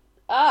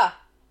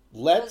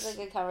 That was a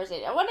good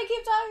conversation. I want to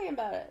keep talking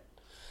about it.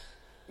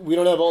 We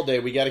don't have all day.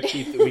 We got to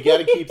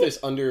keep this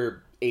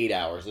under 8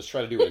 hours. Let's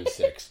try to do it in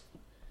 6.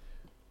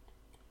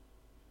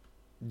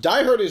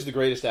 Die Hard is the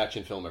greatest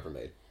action film ever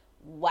made.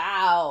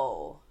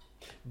 Wow.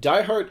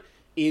 Die Hard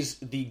is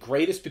the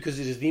greatest because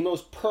it is the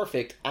most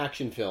perfect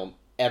action film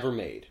ever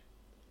made.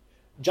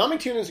 John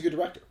McTiernan is a good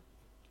director.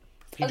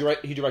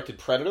 He directed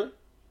Predator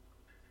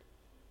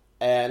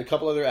and a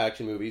couple other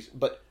action movies,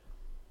 but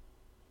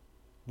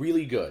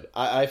really good.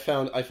 I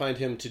find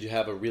him to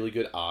have a really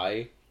good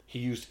eye. He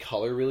used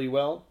color really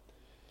well.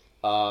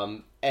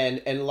 And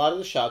a lot of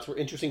the shots were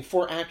interesting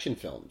for action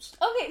films.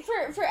 Okay,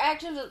 for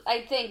action,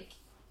 I think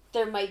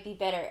there might be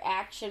better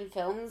action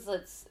films.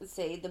 Let's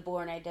say The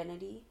Bourne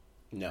Identity.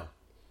 No.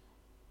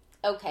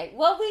 Okay,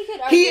 well, we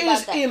could argue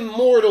about that. He is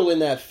immortal in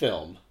that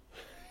film.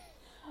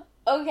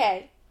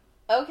 Okay.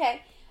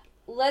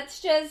 Let's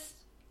just...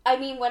 I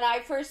mean, when I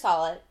first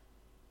saw it,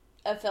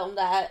 a film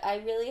that I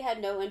really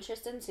had no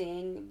interest in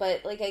seeing,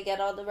 but, like, I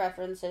get all the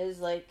references,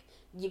 like,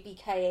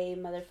 yippee-ki-yay,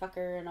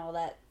 motherfucker, and all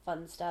that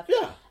fun stuff.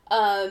 Yeah.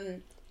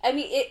 I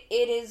mean,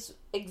 it is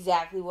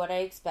exactly what I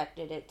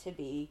expected it to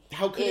be.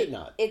 How could it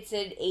not? It's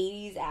an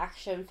 80s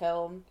action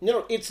film.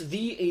 No, it's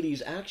the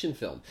 80s action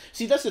film.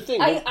 See, that's the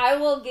thing. I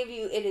will give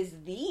you, it is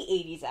the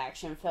 80s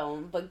action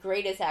film, but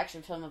greatest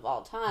action film of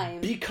all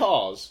time.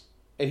 Because,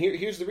 and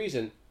here's the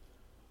reason...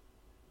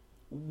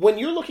 When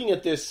you're looking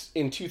at this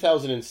in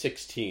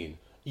 2016,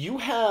 you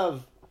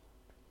have,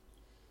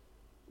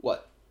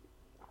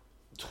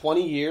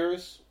 20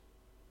 years?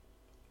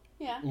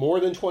 Yeah.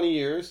 More than 20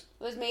 years?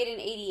 It was made in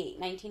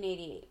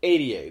 1988.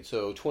 88,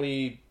 so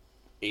 28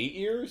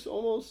 years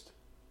almost?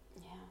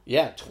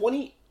 Yeah.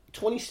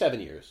 27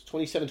 years,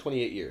 27,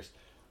 28 years.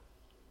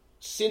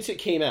 Since it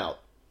came out,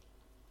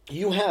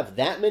 you have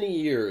that many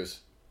years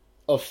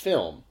of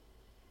film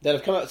that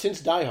have come out since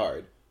Die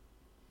Hard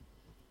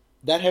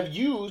that have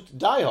used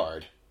Die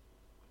Hard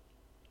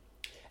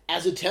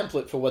as a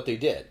template for what they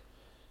did.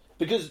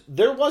 Because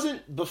there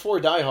wasn't before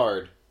Die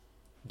Hard.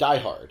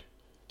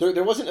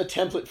 There wasn't a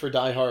template for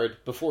Die Hard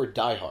before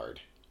Die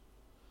Hard.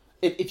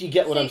 If you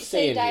get what I'm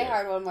saying say Die here.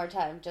 Hard one more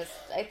time.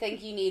 I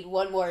think you need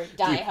one more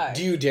Die Hard.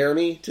 Do you dare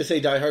me to say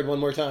Die Hard one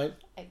more time?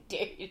 I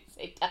dare you to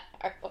say Die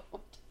Hard one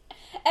more time.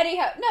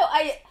 Anyhow, no,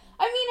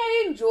 I mean,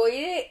 I enjoyed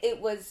it.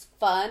 It was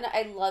fun.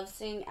 I love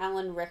seeing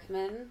Alan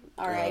Rickman,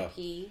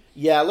 R.I.P.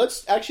 Yeah,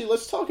 let's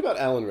talk about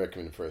Alan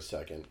Rickman for a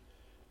second.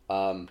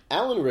 Alan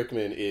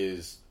Rickman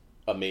is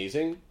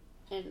amazing.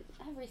 In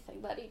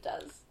everything that he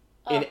does.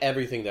 In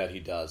everything that he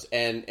does.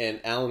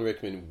 And Alan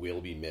Rickman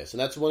will be missed.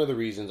 And that's one of the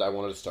reasons I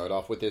wanted to start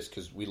off with this,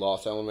 because we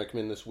lost Alan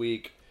Rickman this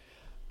week.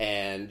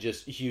 And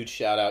just huge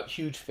shout out,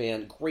 huge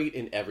fan, great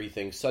in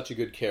everything, such a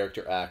good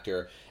character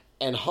actor.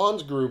 And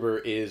Hans Gruber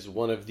is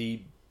one of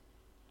the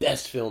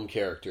best film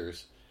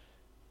characters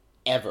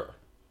ever.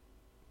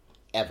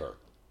 Ever.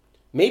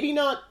 Maybe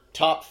not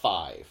top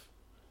 5,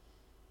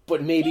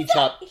 but maybe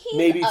top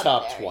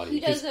 20. He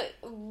does a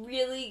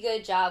really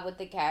good job with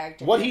the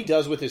character. What he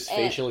does with his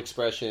facial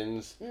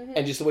expressions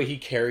and just the way he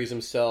carries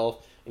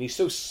himself, and he's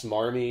so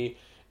smarmy,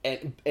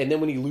 and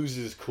then when he loses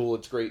his cool,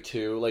 it's great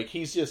too. Like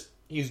he's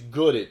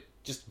good.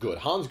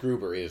 Hans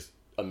Gruber is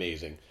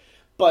amazing.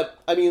 But,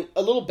 I mean,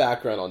 a little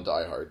background on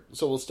Die Hard.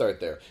 So we'll start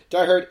there.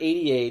 Die Hard,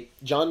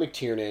 1988, John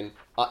McTiernan.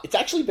 It's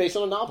actually based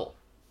on a novel.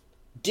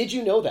 Did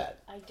you know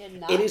that? I did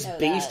not. It is know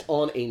based that.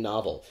 on a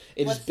novel.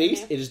 It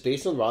is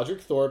based on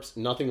Roderick Thorpe's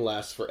Nothing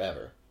Lasts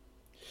Forever,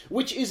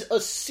 which is a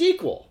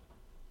sequel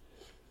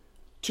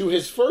to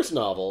his first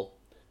novel,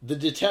 The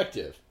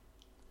Detective.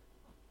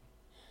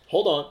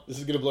 Hold on, this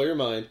is going to blow your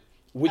mind.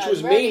 Which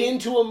was made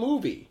into a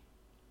movie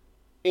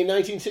in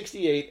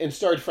 1968 and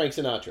starred Frank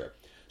Sinatra.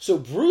 So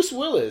Bruce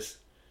Willis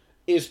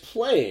is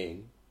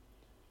playing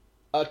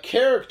a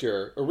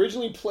character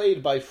originally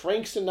played by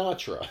Frank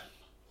Sinatra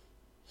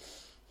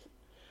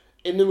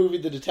in the movie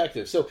The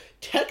Detective. So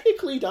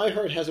technically Die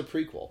Hard has a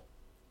prequel.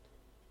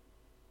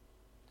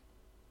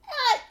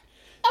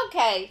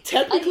 Okay.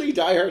 Technically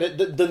Die Hard,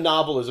 the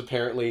novel is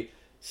apparently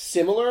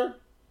similar.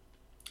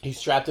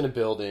 He's trapped in a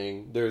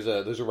building. There's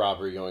a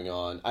robbery going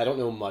on. I don't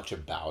know much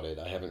about it.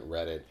 I haven't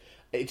read it.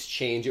 It's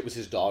changed. It was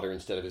his daughter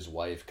instead of his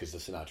wife because the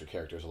Sinatra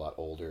character is a lot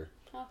older.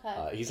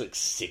 Okay. He's like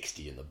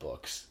 60 in the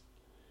books.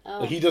 Oh.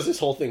 Like he does this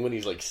whole thing when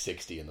he's like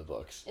 60 in the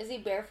books. Is he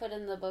barefoot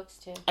in the books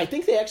too? I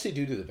think they actually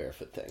do the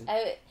barefoot thing.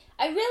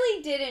 I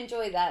really did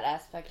enjoy that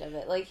aspect of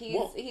it. Like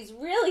he's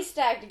really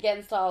stacked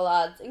against all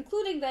odds,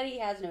 including that he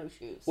has no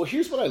shoes. Well,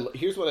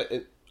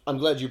 I'm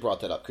glad you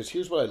brought that up because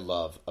here's what I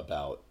love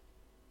about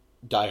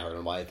Die Hard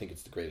and why I think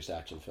it's the greatest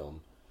action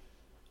film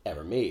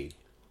ever made.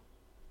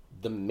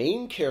 The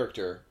main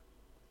character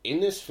in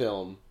this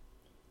film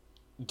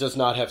does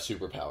not have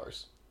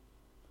superpowers.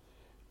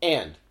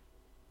 And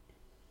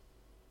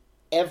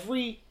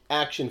every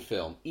action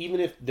film, even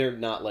if they're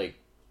not like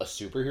a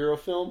superhero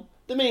film,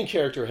 the main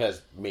character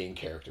has main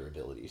character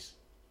abilities.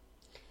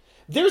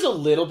 There's a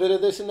little bit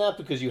of this in that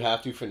because you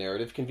have to for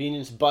narrative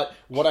convenience, but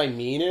what I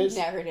mean is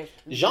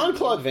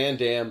Jean-Claude Van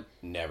Damme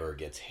never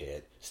gets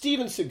hit.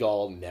 Steven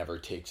Seagal never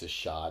takes a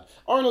shot.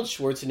 Arnold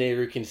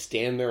Schwarzenegger can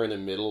stand there in the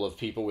middle of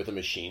people with a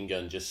machine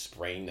gun just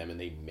spraying them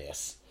and they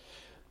miss.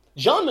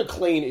 John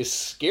McClane is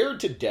scared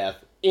to death,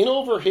 in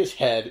over his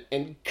head,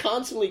 and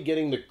constantly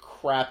getting the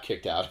crap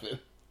kicked out of him.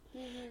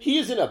 Mm-hmm. He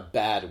is in a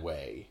bad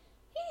way.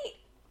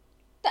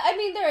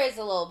 There is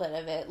a little bit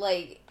of it.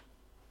 Like,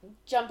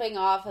 jumping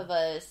off of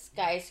a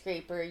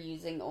skyscraper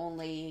using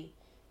only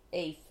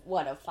a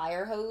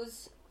fire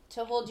hose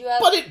to hold you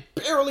up. But it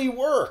barely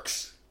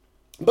works.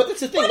 But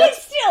that's the thing. But it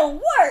still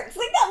works.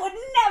 Like, that would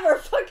never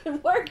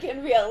fucking work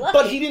in real life.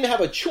 But he didn't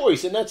have a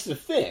choice, and that's the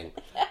thing.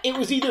 It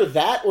was either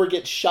that or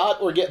get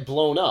shot or get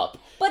blown up.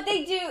 But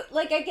they do,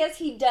 like, I guess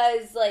he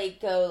does,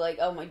 like, go, like,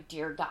 oh my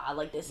dear God,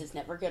 like, this is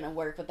never gonna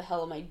work. What the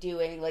hell am I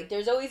doing? Like,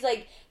 there's always,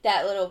 like,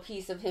 that little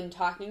piece of him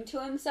talking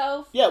to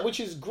himself. Yeah, which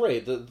is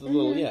great. The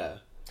little, yeah.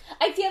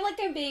 I feel like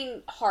I'm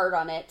being hard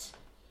on it.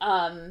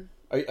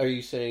 Are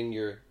you saying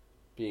you're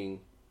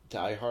being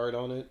die hard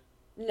on it?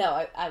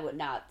 No, I would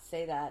not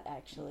say that,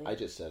 actually. I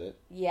just said it.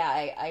 Yeah,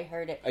 I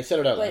heard it. I said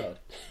it out loud.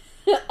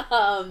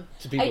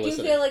 I do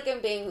feel like I'm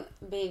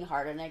being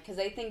hard on it, because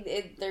I think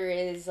there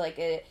is, like,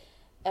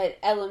 an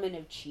element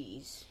of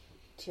cheese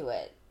to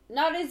it.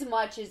 Not as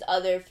much as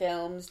other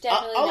films.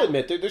 Definitely I'll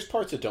admit, there's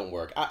parts that don't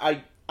work.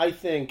 I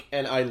think,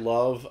 and I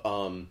love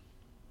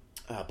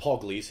Paul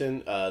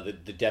Gleason,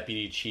 the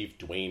Deputy Chief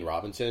Dwayne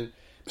Robinson,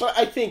 but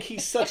I think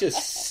he's such a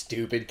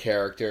stupid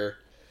character.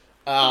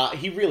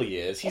 He really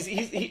is.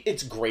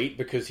 It's great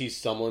because he's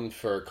someone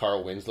for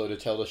Carl Winslow to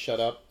tell to shut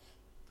up.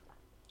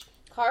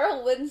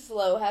 Carl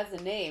Winslow has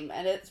a name,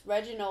 and it's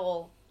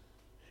Reginald.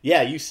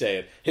 Yeah, you say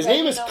it. His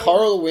name is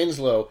Carl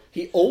Winslow.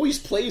 He always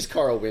plays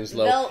Carl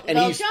Winslow.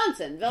 Vel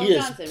Johnson. He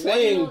is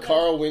playing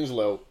Carl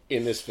Winslow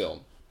in this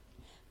film.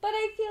 But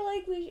I feel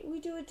like we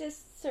do a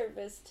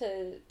disservice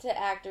to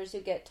actors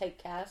who get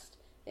typecast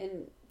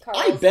in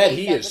Carl's I bet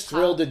he is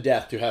thrilled to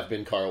death to have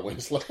been Carl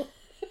Winslow.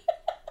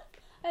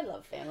 I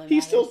love Family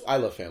Matters. I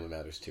love Family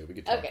Matters too. We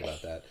could talk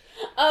about that.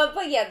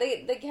 But yeah,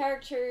 the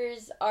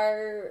characters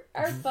are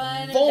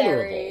fun Vulnerable. and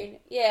varied.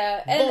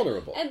 Yeah.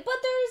 Vulnerable. But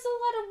there's a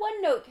lot of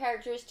one-note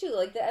characters too.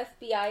 Like the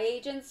FBI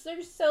agents,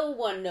 they're so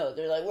one-note.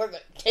 They're like, we're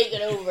going to take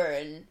it over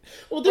and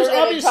well, we're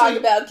going to talk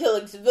about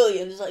killing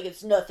civilians like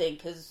it's nothing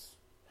because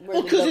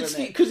we're the government.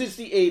 Because it's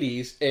the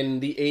 80s, and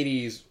the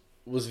 80s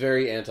was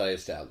very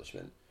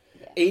anti-establishment.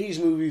 Yeah. 80s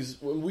movies,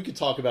 we could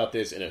talk about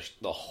this in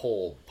the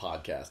whole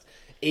podcast.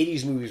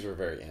 80s movies were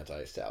very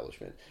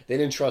anti-establishment. They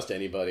didn't trust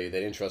anybody. They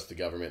didn't trust the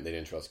government. They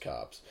didn't trust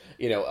cops.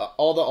 You know,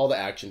 all the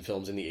action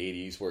films in the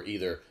 80s were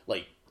either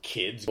like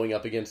kids going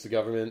up against the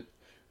government,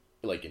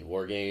 like in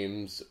War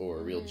Games or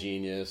Real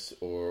Genius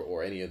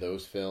or any of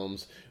those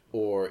films,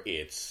 or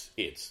it's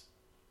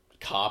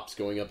cops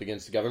going up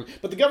against the government.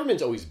 But the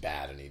government's always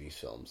bad in 80s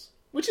films,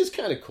 which is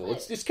kind of cool.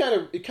 Right.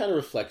 It kind of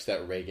reflects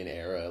that Reagan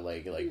era,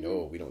 like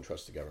no, we don't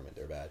trust the government.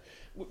 They're bad,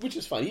 which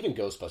is fine. Even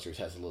Ghostbusters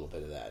has a little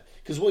bit of that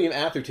because William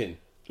Atherton,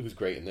 who's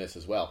great in this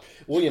as well.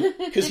 William,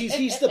 because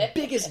he's the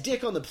biggest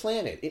dick on the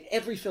planet in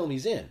every film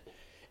he's in.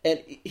 And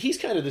he's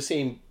kind of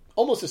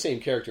almost the same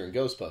character in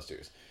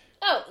Ghostbusters.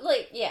 Oh,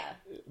 yeah.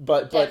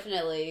 But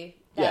definitely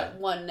that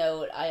one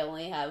note, I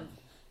only have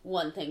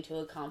one thing to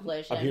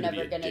accomplish. I'm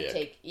never going to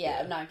take,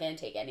 I'm not going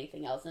to take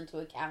anything else into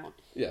account.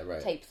 Yeah,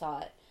 right. Type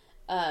thought.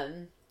 But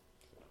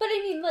I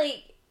mean,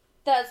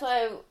 that's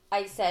why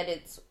I said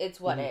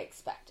it's what I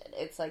expected.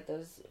 It's like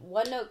those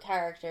one-note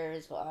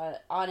characters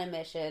on a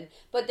mission,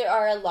 but there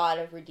are a lot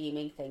of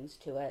redeeming things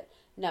to it.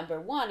 Number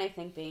one, I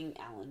think, being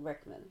Alan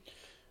Rickman.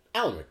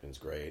 Alan Rickman's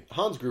great.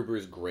 Hans Gruber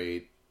is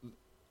great.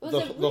 Was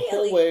a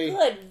really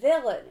good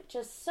villain.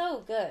 Just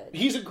so good.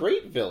 He's a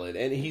great villain,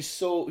 and he's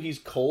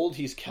cold,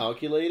 he's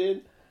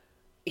calculated.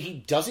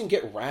 He doesn't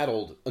get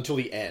rattled until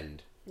the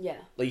end. Yeah.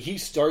 Like, he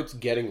starts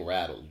getting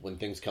rattled when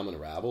things come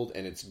unraveled,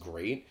 and it's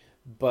great.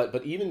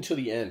 But even to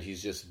the end,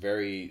 he's just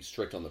very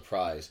strict on the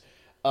prize.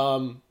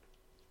 But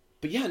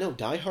yeah, no,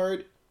 Die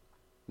Hard,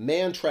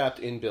 man trapped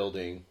in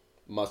building,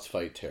 must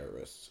fight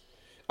terrorists.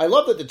 I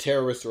love that the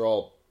terrorists are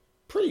all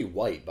pretty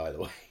white, by the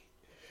way.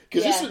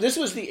 Because this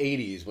was the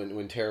 80s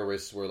when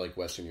terrorists were like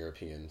Western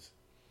Europeans.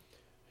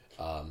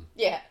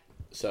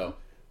 So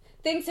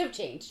things have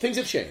changed. Things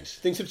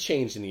have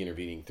changed in the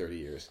intervening 30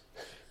 years.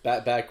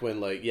 Back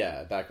when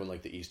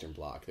the Eastern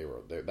Bloc,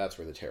 that's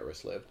where the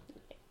terrorists lived.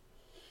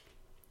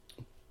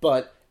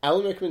 But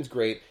Alan Rickman's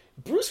great.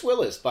 Bruce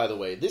Willis, by the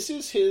way, this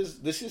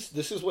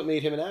is what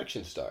made him an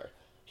action star.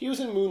 He was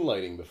in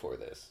Moonlighting before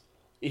this.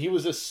 He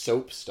was a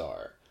soap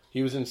star.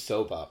 He was in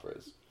soap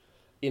operas.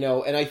 You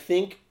know, and I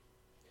think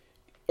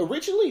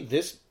originally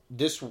this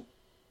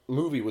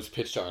movie was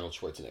pitched to Arnold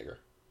Schwarzenegger.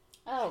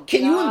 Oh,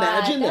 Can you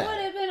imagine that? That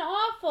would have been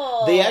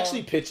awful. They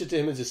actually pitched it to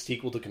him as a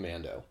sequel to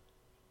Commando.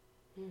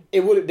 They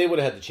would have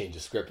had to change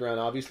the script around,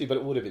 obviously, but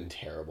it would have been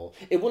terrible.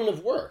 It wouldn't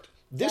have worked.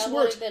 That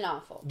would have been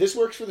awful. This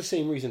works for the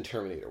same reason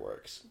Terminator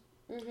works.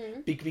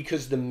 Mm-hmm.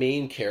 Because the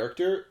main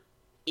character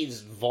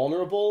is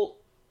vulnerable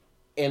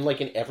and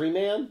like an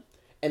everyman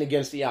and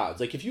against the odds.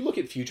 Like, if you look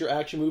at future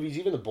action movies,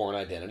 even The Bourne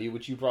Identity,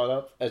 which you brought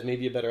up as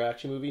maybe a better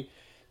action movie,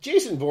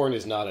 Jason Bourne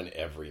is not an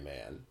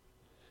everyman.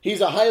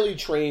 He's a highly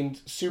trained,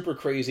 super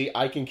crazy,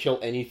 I can kill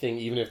anything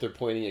even if they're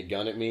pointing a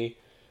gun at me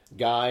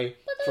guy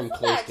from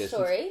close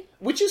distance.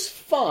 Which is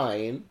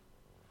fine,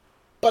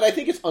 but I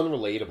think it's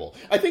unrelatable.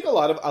 I think a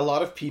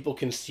lot of people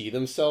can see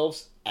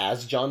themselves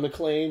as John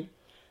McClane.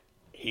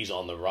 He's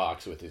on the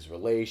rocks with his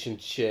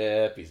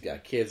relationship. He's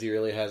got kids he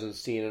really hasn't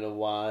seen in a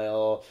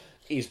while.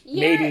 He's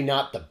maybe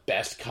not the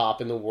best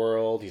cop in the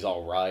world. He's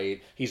all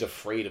right. He's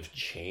afraid of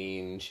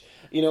change.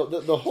 You know,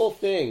 the whole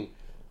thing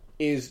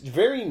is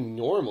very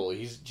normal.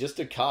 He's just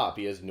a cop.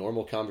 He has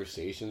normal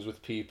conversations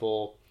with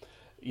people.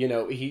 You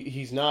know,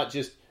 he's not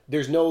just...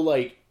 There's no,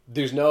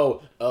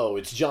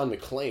 it's John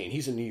McClane.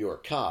 He's a New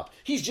York cop.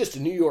 He's just a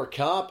New York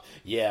cop?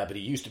 Yeah, but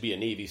he used to be a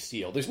Navy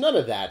SEAL. There's none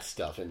of that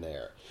stuff in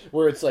there.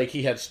 Where it's like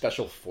he had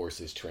special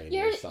forces training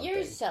or something.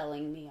 You're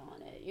selling me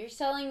on it. You're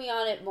selling me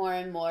on it more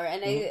and more.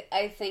 And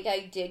I think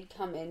I did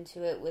come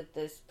into it with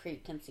this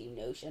preconceived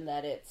notion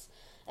that it's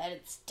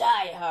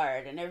Die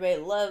Hard. And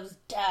everybody loves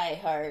Die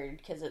Hard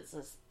because it's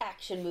this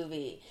action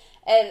movie.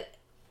 And,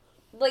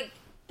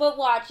 but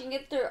watching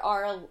it, there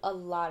are a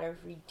lot of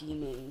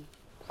redeeming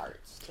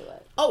parts to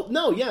it. Oh,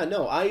 no, yeah,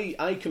 no.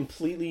 I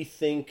completely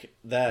think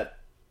that,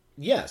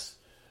 yes.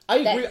 I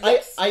agree.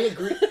 Yes. I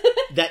agree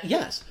that,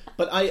 yes.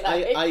 But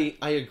I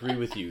agree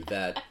with you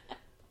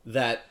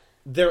that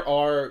there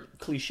are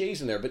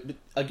cliches in there. But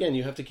again,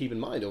 you have to keep in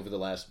mind, over the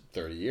last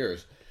 30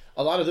 years,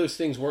 a lot of those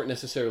things weren't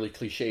necessarily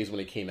cliches when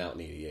it came out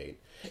in 88.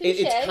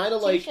 It's kind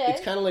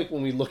of like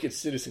when we look at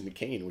Citizen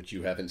Kane, which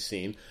you haven't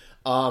seen.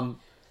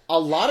 A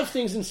lot of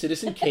things in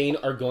Citizen Kane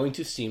are going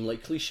to seem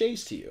like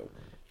cliches to you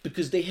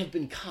because they have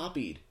been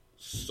copied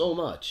so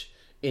much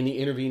in the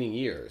intervening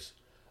years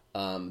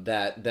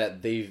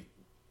that they've,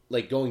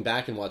 like, going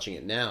back and watching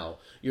it now,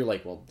 you're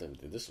like, well,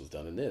 this was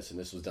done in this, and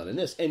this was done in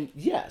this. And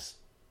yes,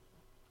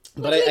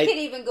 But we could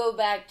even go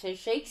back to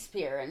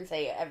Shakespeare and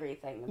say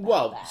everything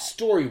about that.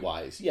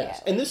 Story-wise,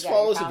 yes. Yeah, and this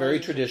follows a very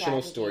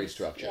traditional story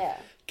structure. Yeah.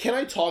 Can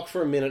I talk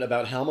for a minute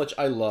about how much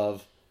I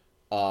love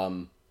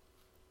the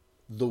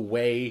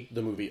way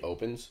the movie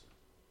opens?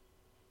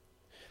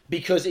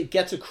 Because it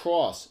gets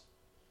across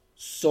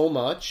so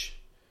much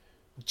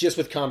just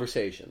with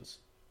conversations.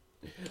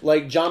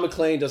 Like, John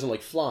McClane doesn't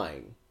like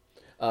flying.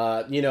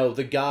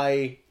 The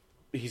guy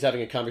he's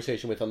having a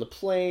conversation with on the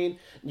plane,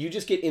 you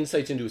just get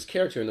insights into his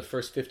character in the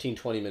first 15,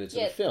 20 minutes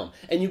of the film.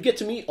 And you get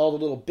to meet all the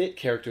little bit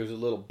characters a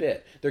little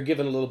bit. They're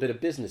given a little bit of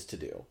business to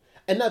do.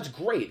 And that's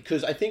great,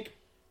 because I think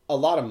a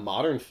lot of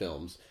modern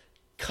films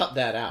cut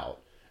that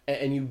out.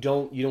 And you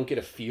don't get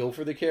a feel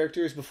for the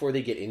characters before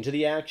they get into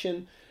the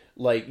action.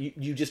 Like,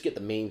 you just get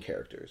the main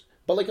characters.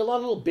 But, like, a lot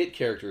of little bit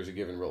characters are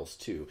given roles,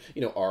 too.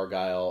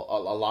 Argyle,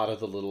 a lot of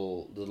the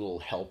little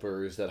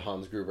helpers that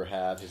Hans Gruber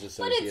have, his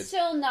associates. But it's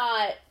still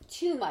not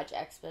too much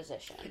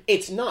exposition.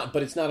 It's not,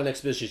 but it's not an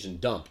exposition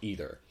dump,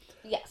 either.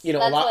 Yes, that's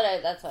what I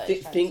was trying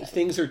to say.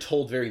 Things are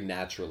told very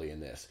naturally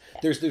in this.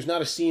 Yeah. There's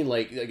not a scene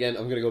like, again,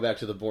 I'm going to go back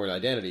to the Bourne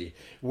Identity,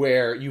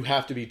 where you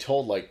have to be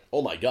told, like,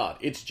 oh my god,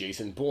 it's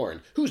Jason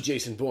Bourne. Who's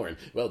Jason Bourne?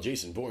 Well,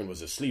 Jason Bourne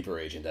was a sleeper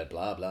agent at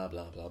blah, blah,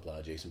 blah, blah,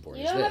 blah. Jason Bourne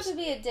is this. You don't have to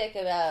be a dick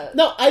about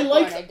I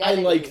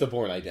like the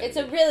Bourne Identity. It's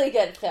a really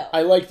good film.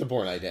 I like the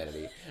Bourne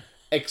Identity.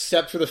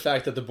 Except for the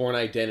fact that the Bourne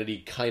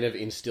Identity kind of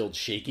instilled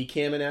shaky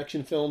cam in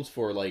action films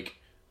for, like,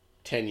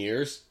 10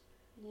 years.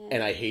 Yeah.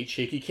 And I hate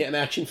shaky cam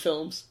action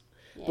films.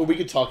 Yeah. But we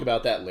could talk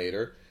about that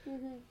later.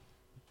 Mm-hmm.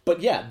 But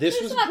yeah, this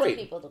was great. Lots of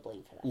people to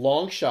blame for that.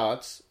 Long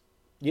shots,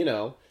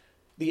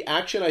 The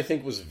action, I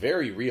think, was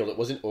very real. It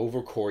wasn't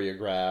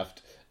over-choreographed.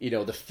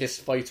 The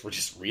fist fights were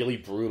just really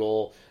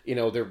brutal.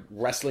 They're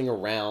wrestling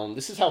around.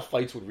 This is how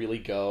fights would really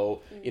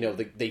go.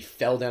 Mm-hmm. They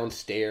fell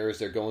downstairs.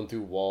 They're going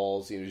through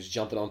walls. Just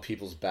jumping on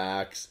people's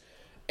backs.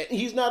 And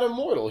he's not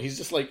immortal.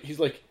 He's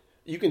like,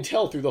 you can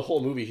tell through the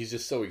whole movie, he's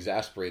just so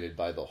exasperated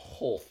by the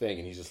whole thing.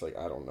 And he's just like,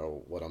 I don't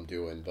know what I'm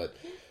doing, but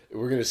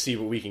we're going to see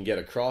what we can get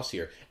across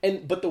here.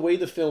 But the way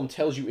the film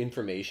tells you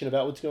information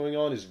about what's going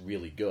on is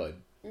really good.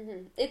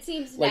 Mm-hmm. It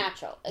seems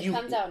natural. It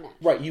comes out natural.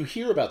 Right, you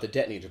hear about the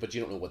detonator, but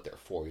you don't know what they're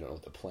for. You don't know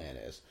what the plan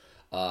is.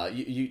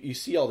 You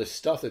see all this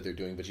stuff that they're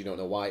doing, but you don't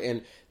know why.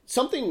 And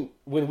something,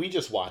 when we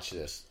just watched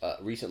this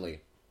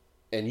recently,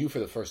 and you for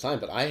the first time,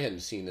 but I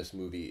hadn't seen this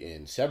movie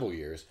in several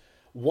years,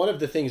 one of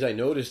the things I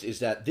noticed is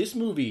that this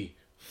movie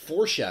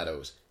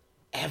foreshadows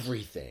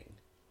everything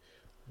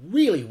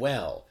really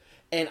well.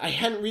 And I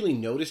hadn't really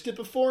noticed it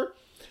before.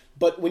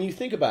 But when you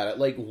think about it,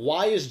 like,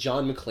 why is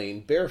John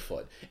McClane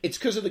barefoot? It's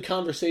because of the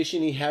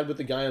conversation he had with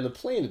the guy on the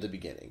plane at the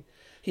beginning.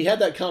 He had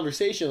that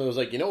conversation that was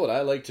like, you know what I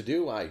like to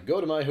do? I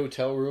go to my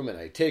hotel room and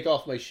I take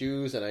off my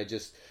shoes and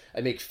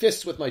I make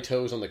fists with my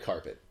toes on the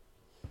carpet.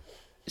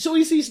 So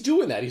he's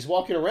doing that. He's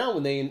walking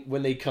around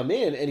when they come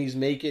in and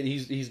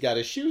he's got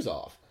his shoes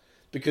off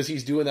because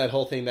he's doing that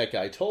whole thing that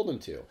guy told him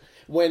to.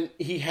 When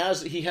he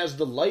has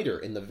the lighter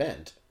in the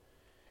vent,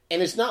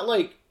 and it's not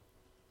like,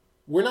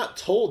 we're not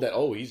told that,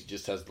 he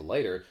just has the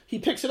lighter. He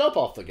picks it up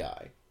off the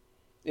guy.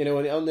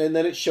 And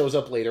then it shows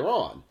up later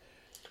on.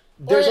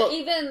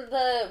 Even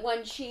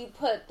when she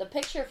put the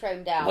picture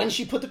frame down. When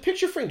she put the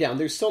picture frame down,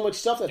 there's so much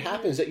stuff that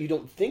happens that you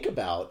don't think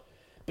about.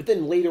 But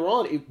then later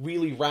on, it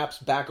really wraps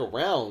back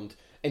around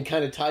and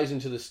kind of ties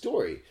into the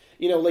story.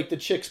 Like the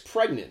chick's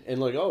pregnant and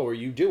like, are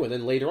you doing? And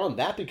then later on,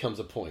 that becomes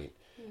a point.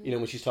 Mm-hmm.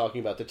 When she's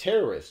talking about the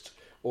terrorists.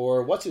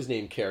 Or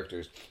what's-his-name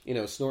characters,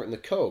 snorting the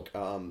coke.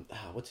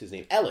 What's his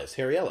name?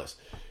 Harry Ellis.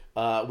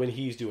 When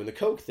he's doing the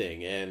coke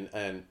thing.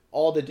 And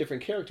all the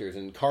different characters.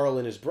 And Carl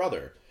and his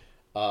brother.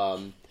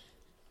 Who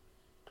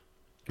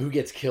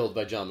gets killed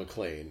by John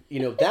McClane.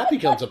 That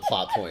becomes a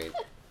plot point.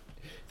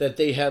 That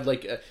they had,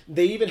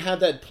 they even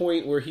have that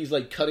point where he's,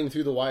 cutting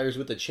through the wires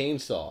with a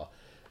chainsaw.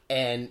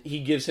 And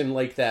he gives him,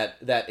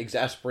 that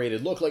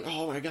exasperated look. Like,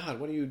 oh my god,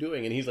 what are you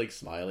doing? And he's,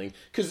 smiling.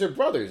 Because they're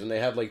brothers and they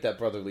have, that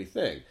brotherly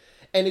thing.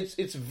 And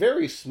it's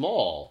very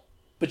small,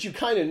 but you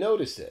kind of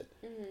notice it.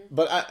 Mm-hmm.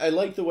 But I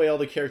like the way all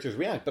the characters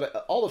react.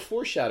 But all the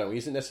foreshadowing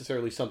isn't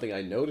necessarily something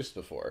I noticed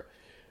before.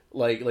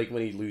 Like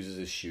when he loses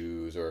his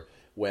shoes, or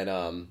when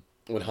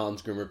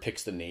Hans Gruber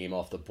picks the name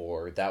off the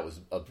board. That was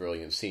a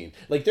brilliant scene.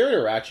 Their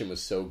interaction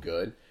was so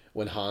good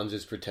when Hans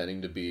is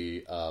pretending to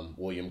be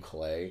William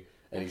Clay,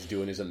 and he's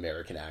doing his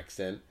American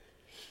accent.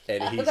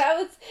 And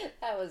that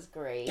was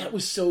great. That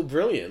was so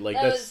brilliant.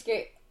 That was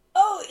great.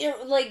 Oh,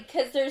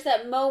 because there's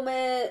that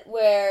moment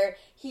where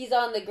he's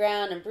on the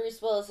ground and Bruce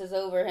Willis is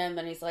over him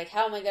and he's like,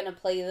 how am I going to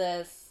play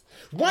this?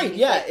 Right,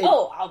 yeah.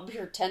 I'll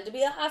pretend to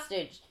be a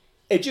hostage.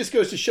 It just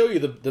goes to show you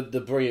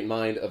the brilliant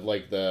mind of,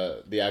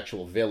 the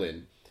actual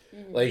villain.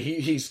 Mm-hmm.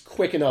 He's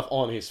quick enough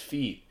on his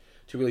feet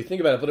to really think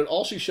about it, but it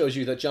also shows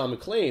you that John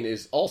McClane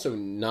is also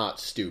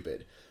not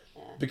stupid.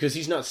 Yeah. Because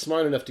he's not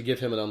smart enough to give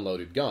him an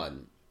unloaded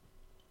gun.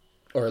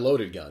 Or a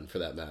loaded gun, for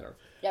that matter.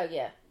 Oh,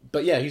 yeah.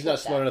 But yeah, he's not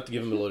smart enough to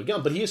give him a loaded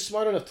gun. But he is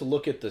smart enough to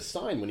look at the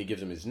sign when he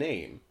gives him his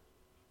name.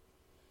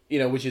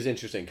 Which is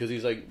interesting, because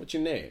he's like, what's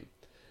your name?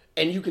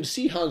 And you can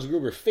see Hans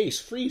Gruber's face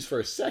freeze for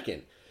a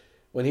second.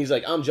 When he's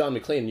like, I'm John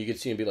McClane, and you could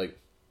see him be like,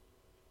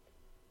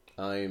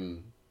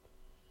 I'm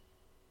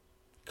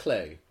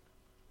Clay,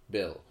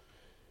 Bill.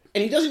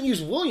 And he doesn't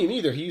use William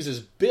either. He uses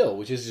Bill,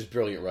 which is just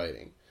brilliant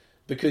writing.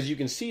 Because you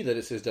can see that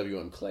it says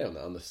W.M. Clay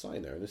on the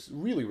sign there. And it's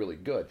really, really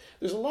good.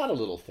 There's a lot of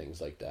little things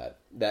like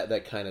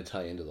that kind of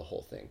tie into the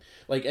whole thing.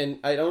 Like, and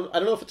I don't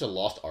know if it's a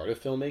lost art of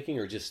filmmaking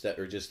or just that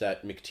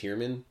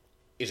McTiernan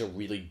is a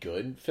really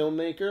good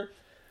filmmaker.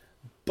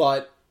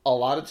 But a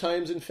lot of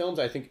times in films,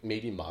 I think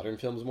maybe modern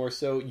films more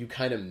so, you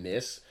kind of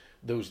miss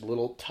those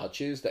little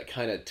touches that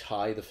kind of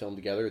tie the film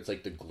together. It's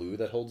like the glue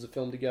that holds the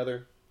film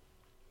together.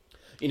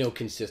 You know,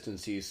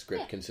 consistencies,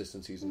 script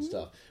consistencies and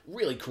stuff.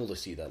 Really cool to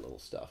see that little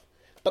stuff.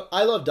 But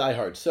I love Die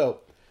Hard. So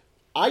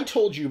I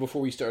told you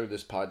before we started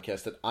this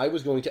podcast that I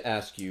was going to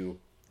ask you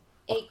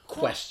a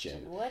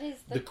question. What is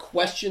the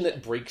question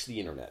that breaks the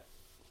internet?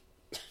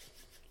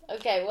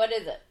 Okay, what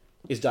is it?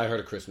 Is Die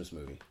Hard a Christmas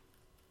movie?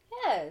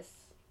 Yes.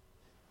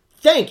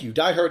 Thank you.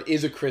 Die Hard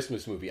is a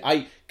Christmas movie.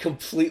 I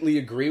completely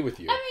agree with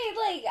you. I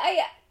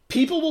mean,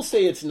 People will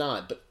say it's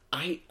not, but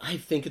I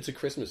think it's a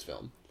Christmas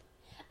film.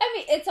 I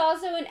mean, it's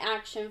also an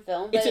action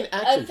film, but It's an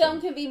action a film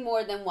film. can be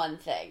more than one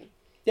thing.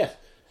 Yes.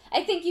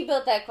 I think you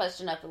built that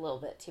question up a little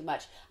bit too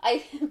much.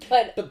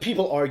 But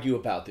people argue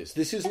about this.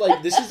 This is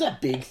a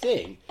big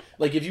thing.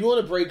 Like, if you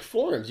want to break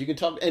forums, you can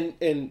talk,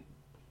 and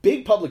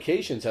big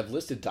publications have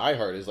listed Die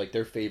Hard as like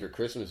their favorite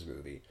Christmas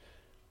movie.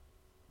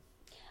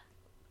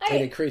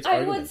 And it creates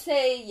arguments. I would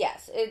say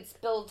yes. It's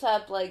built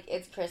up like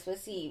it's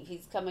Christmas Eve.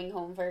 He's coming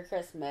home for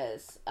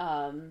Christmas.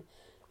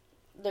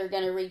 They're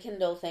going to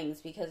rekindle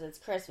things because it's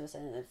Christmas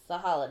and it's the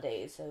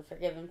holidays, so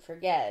forgive and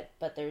forget.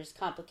 But there's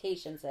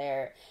complications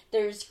there.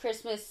 There's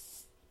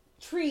Christmas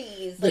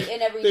trees like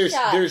in every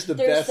shot. There's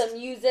some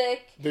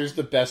music. There's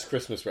the best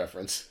Christmas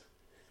reference.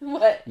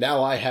 What?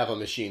 Now I have a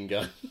machine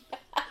gun.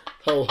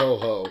 Ho, ho,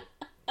 ho.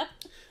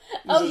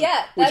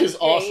 Which is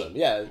great. Awesome,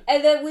 yeah.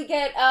 And then we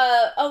get,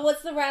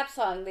 what's the rap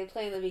song they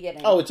play in the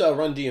beginning? Oh, it's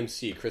Run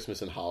DMC,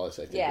 Christmas in Hollis,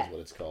 I think is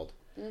what it's called.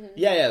 Mm-hmm.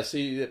 Yeah,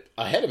 see,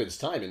 ahead of its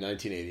time in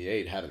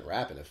 1988, having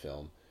rap in a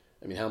film.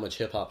 I mean, how much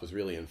hip-hop was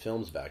really in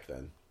films back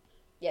then?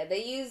 Yeah,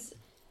 they use,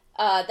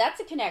 that's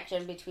a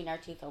connection between our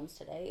two films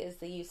today, is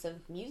the use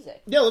of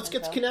music. Yeah, let's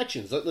get to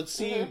connections. Let's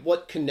see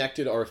what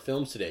connected our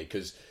films today,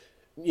 because,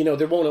 you know,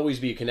 there won't always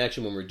be a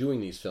connection when we're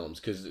doing these films,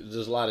 because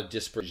there's a lot of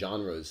disparate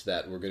genres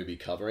that we're going to be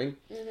covering.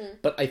 Mm-hmm.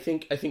 But I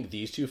think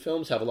these two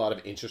films have a lot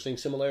of interesting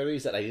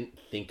similarities that I didn't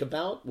think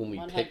about when we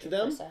 100%. Picked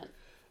them.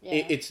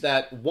 Yeah. It's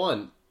that,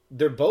 one,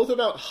 they're both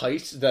about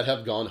heists that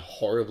have gone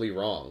horribly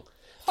wrong.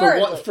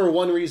 For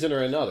one reason or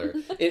another.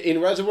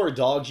 in Reservoir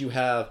Dogs, you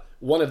have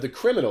one of the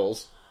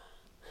criminals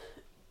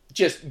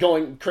just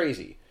going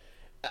crazy.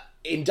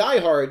 In Die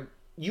Hard,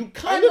 you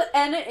kind of...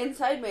 And an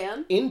inside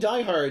man. In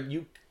Die Hard,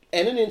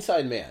 and an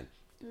inside man.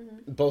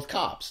 Mm-hmm. Both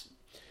cops.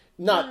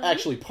 Not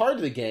actually part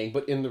of the gang,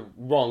 but in the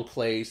wrong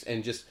place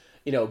and just,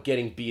 you know,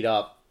 getting beat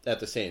up at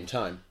the same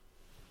time.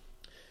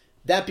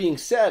 That being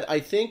said,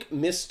 I think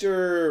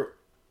Mr.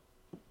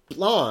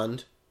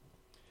 Blonde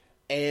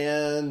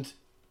and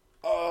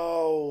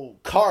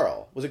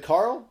Carl. Was it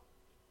Carl?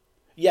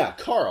 Yeah,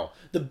 Carl.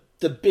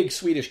 The big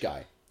Swedish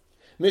guy.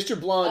 Mr.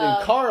 Blonde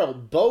and Carl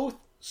both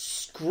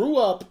screw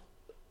up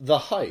the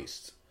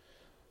heist.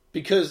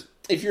 Because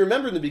if you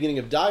remember in the beginning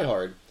of Die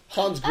Hard,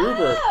 Hans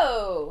Gruber...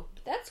 Oh,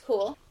 that's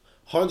cool.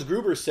 Hans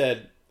Gruber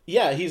said,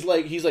 yeah, he's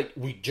like,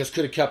 we just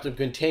could have kept him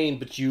contained,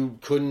 but you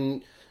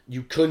couldn't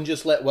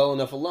just let well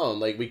enough alone.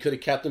 Like, we could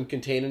have kept him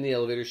contained in the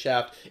elevator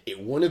shaft. It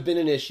wouldn't have been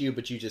an issue,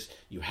 but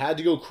you had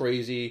to go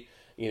crazy.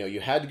 You know, you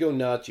had to go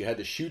nuts. You had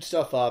to shoot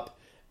stuff up.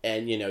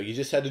 And, you know, you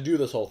just had to do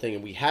this whole thing.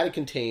 And we had it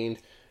contained,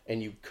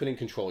 and you couldn't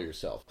control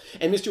yourself.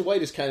 And Mr.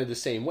 White is kind of the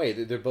same way.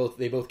 They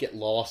both get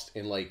lost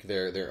in, like,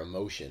 their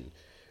emotion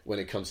when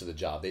it comes to the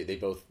job. They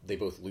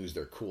both lose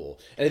their cool.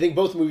 And I think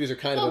both movies are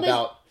kind of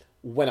about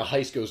when a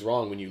heist goes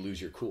wrong when you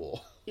lose your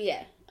cool.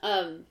 Yeah.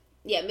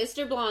 Yeah,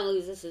 Mr. Blonde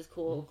loses his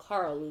cool.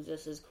 Carl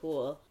loses his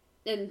cool.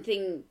 And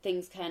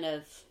things kind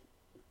of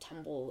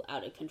tumble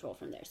out of control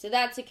from there. So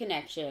that's a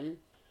connection,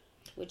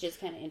 which is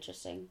kind of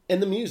interesting.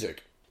 And the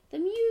music. The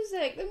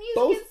music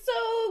is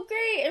so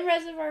great in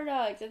Reservoir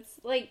Dogs.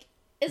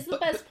 It's the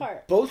best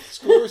part. Both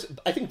scores,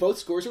 I think both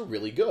scores are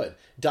really good.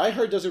 Die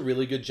Hard does a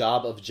really good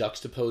job of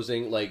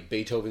juxtaposing, like,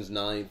 Beethoven's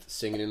Ninth,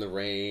 Singing in the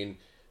Rain,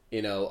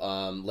 you know,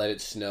 Let It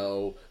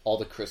Snow, all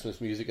the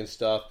Christmas music and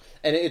stuff.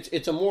 And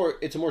it's a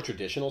more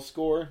traditional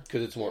score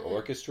because it's more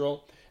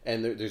orchestral,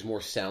 and there's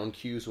more sound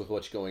cues with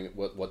what's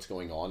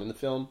going on in the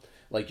film.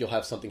 Like, you'll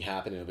have something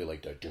happen and it'll be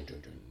like dun, dun, dun,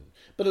 dun.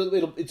 But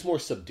it's more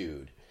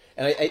subdued,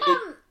 and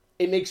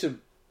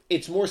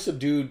it's more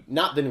subdued,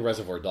 not than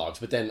Reservoir Dogs,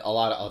 but than a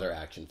lot of other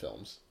action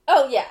films.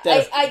 Oh, yeah.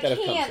 I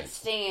can't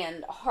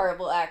stand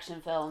horrible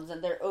action films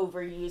and their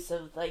overuse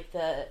of, like,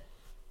 the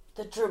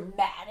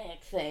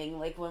dramatic thing,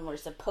 like, when we're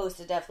supposed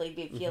to definitely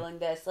be feeling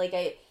this. Like,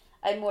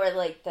 I more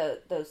like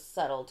those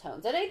subtle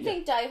tones. And I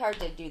think Die Hard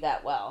did do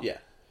that well. Yeah.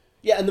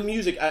 Yeah, and the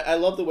music, I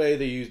love the way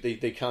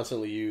they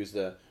constantly use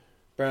the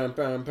Bum,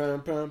 bum,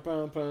 bum, bum,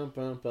 bum, bum,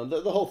 bum, bum.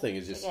 The whole thing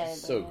is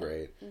just so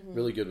great. Mm-hmm.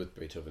 Really good with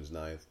Beethoven's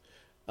Ninth.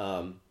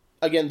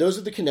 Again, those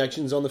are the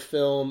connections on the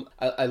film.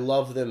 I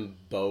love them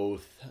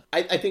both.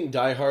 I think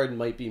Die Hard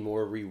might be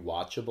more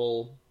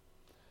rewatchable.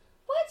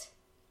 What?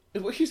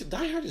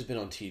 Die Hard has been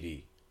on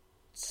TV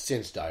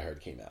since Die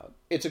Hard came out.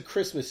 It's a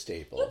Christmas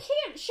staple. You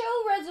can't show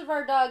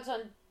Reservoir Dogs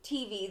on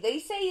TV. They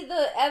say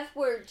the F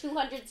word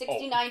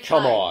 269 times.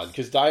 Come on,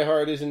 because Die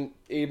Hard isn't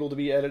able to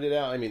be edited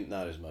out. I mean,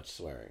 not as much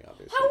swearing,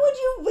 obviously. How would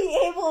you be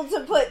able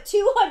to put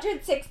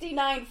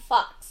 269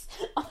 fucks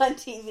on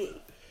TV?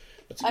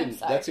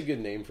 That's a good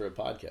name for a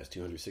podcast,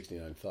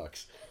 269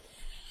 fucks.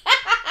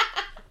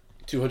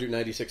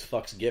 296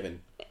 fucks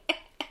given.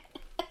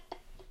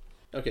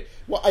 Okay,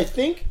 well, I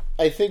think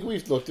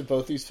we've looked at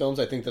both these films.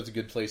 I think that's a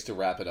good place to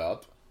wrap it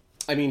up.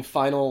 I mean,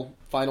 final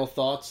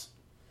thoughts?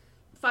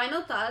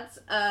 Final thoughts.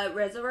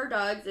 Reservoir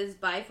Dogs is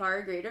by far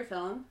a greater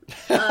film.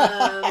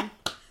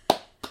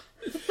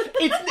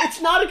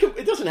 It's not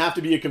it doesn't have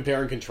to be a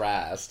compare and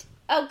contrast.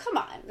 Oh, come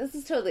on. This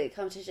is totally a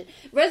competition.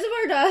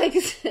 Reservoir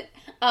Dogs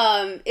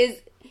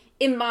is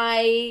in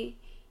my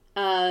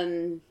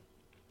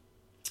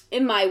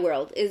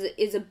world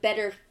is a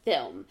better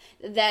film.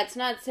 That's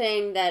not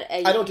saying that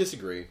I don't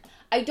disagree.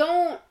 I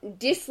don't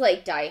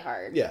dislike Die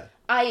Hard. Yeah.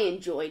 I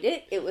enjoyed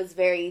it. It was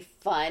very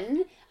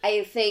fun.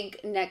 I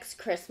think next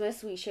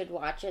Christmas we should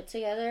watch it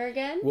together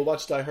again. We'll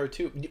watch Die Hard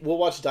too. We'll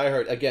watch Die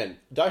Hard again.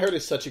 Die Hard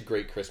is such a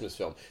great Christmas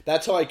film.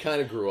 That's how I kind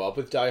of grew up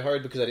with Die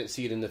Hard, because I didn't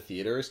see it in the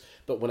theaters.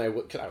 But when I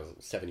was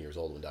 7 years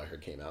old when Die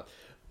Hard came out.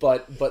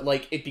 But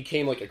like it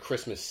became like a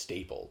Christmas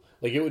staple.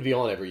 Like it would be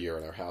on every year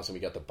in our house, and we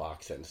got the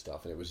box set and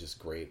stuff, and it was just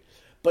great.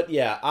 But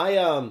yeah,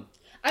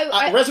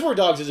 Reservoir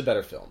Dogs is a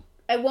better film.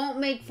 I won't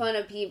make fun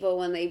of people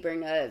when they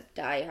bring up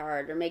Die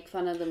Hard or make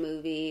fun of the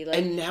movie. Like,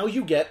 and now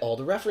you get all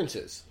the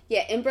references.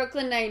 Yeah, in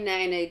Brooklyn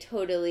Nine-Nine, I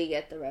totally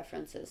get the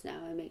references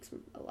now. It makes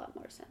a lot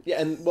more sense. Yeah,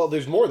 and well,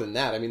 there's more than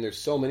that. I mean,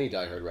 there's so many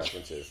Die Hard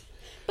references.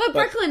 But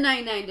Brooklyn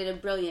Nine-Nine did a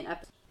brilliant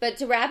episode. But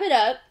to wrap it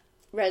up,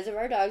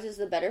 Reservoir Dogs is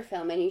the better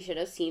film, and you should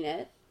have seen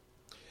it.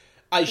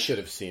 I should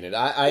have seen it.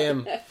 I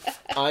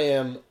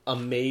am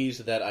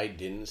amazed that I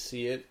didn't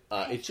see it.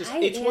 It's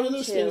one of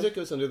those things that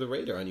goes under the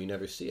radar and you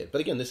never see it.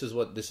 But again, this is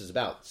what this is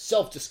about.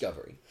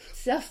 Self-discovery.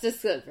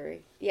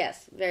 Self-discovery.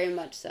 Yes, very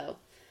much so.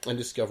 And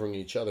discovering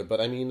each other.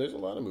 But I mean, there's a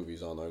lot of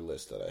movies on our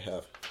list that I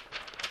have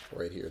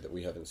right here that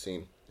we haven't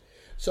seen.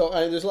 So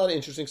there's a lot of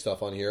interesting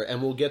stuff on here,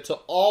 and we'll get to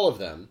all of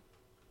them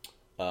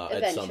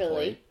at some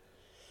point.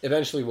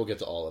 Eventually we'll get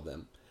to all of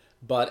them.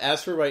 But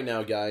as for right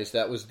now, guys,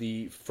 that was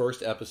the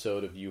first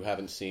episode of You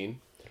Haven't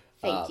Seen.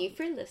 Thank you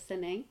for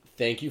listening.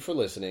 Thank you for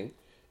listening.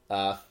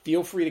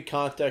 Feel free to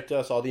contact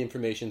us. All the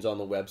information's on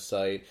the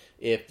website.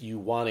 If you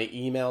want to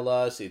email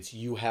us, it's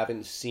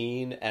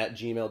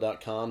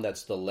youhaven'tseen@gmail.com.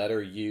 That's the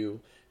letter U,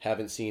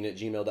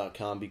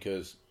 haven'tseen@gmail.com,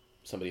 because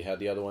somebody had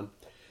the other one.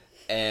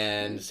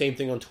 And same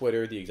thing on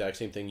Twitter, the exact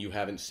same thing, You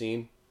Haven't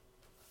Seen.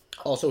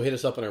 Also hit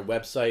us up on our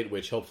website,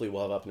 which hopefully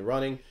we'll have up and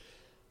running.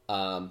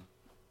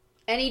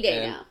 Any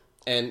day now.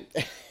 And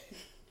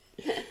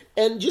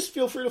just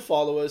feel free to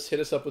follow us.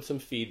 Hit us up with some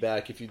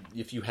feedback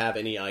if you have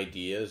any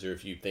ideas, or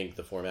if you think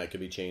the format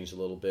could be changed a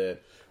little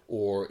bit,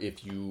 or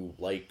if you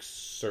like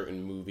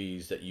certain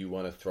movies that you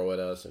want to throw at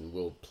us, and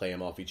we'll play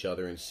them off each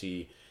other and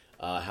see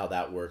how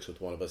that works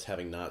with one of us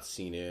having not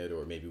seen it,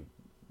 or maybe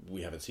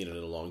we haven't seen it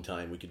in a long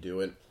time. We could do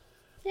it.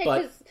 Yeah,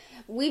 because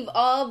we've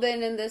all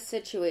been in this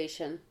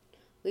situation.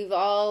 We've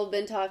all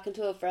been talking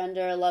to a friend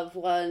or a loved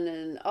one,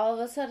 and all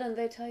of a sudden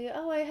they tell you,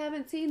 oh, I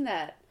haven't seen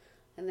that.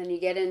 And then you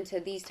get into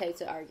these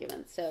types of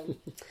arguments. So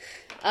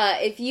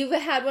if you've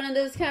had one of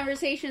those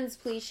conversations,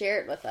 please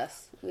share it with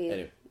us.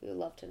 We would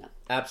love to know.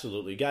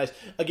 Absolutely. Guys,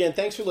 again,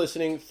 thanks for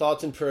listening.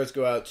 Thoughts and prayers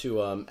go out to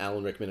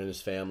Alan Rickman and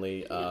his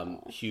family.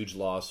 Huge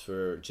loss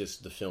for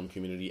just the film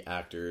community,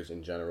 actors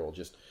in general.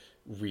 Just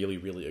really,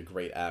 really a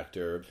great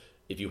actor.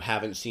 If you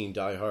haven't seen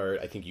Die Hard,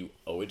 I think you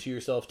owe it to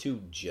yourself,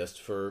 too, just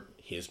for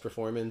his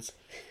performance.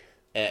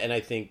 And I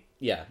think,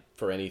 yeah,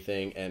 for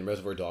anything. And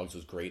Reservoir Dogs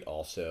was great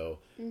also.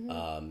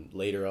 Mm-hmm.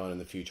 Later on in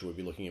the future, we'll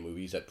be looking at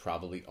movies that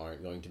probably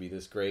aren't going to be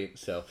this great.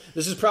 So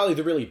this is probably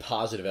the really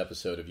positive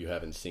episode of You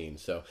Haven't Seen.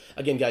 So,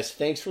 again, guys,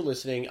 thanks for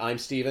listening. I'm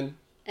Steven.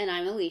 And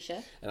I'm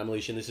Alicia. And I'm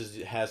Alicia, and this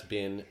has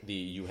been the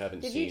You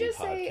Haven't Seen podcast. Did you just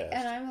say,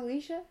 and I'm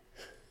Alicia?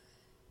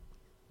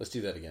 Let's do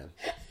that again.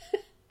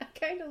 I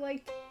kind of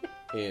liked it.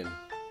 In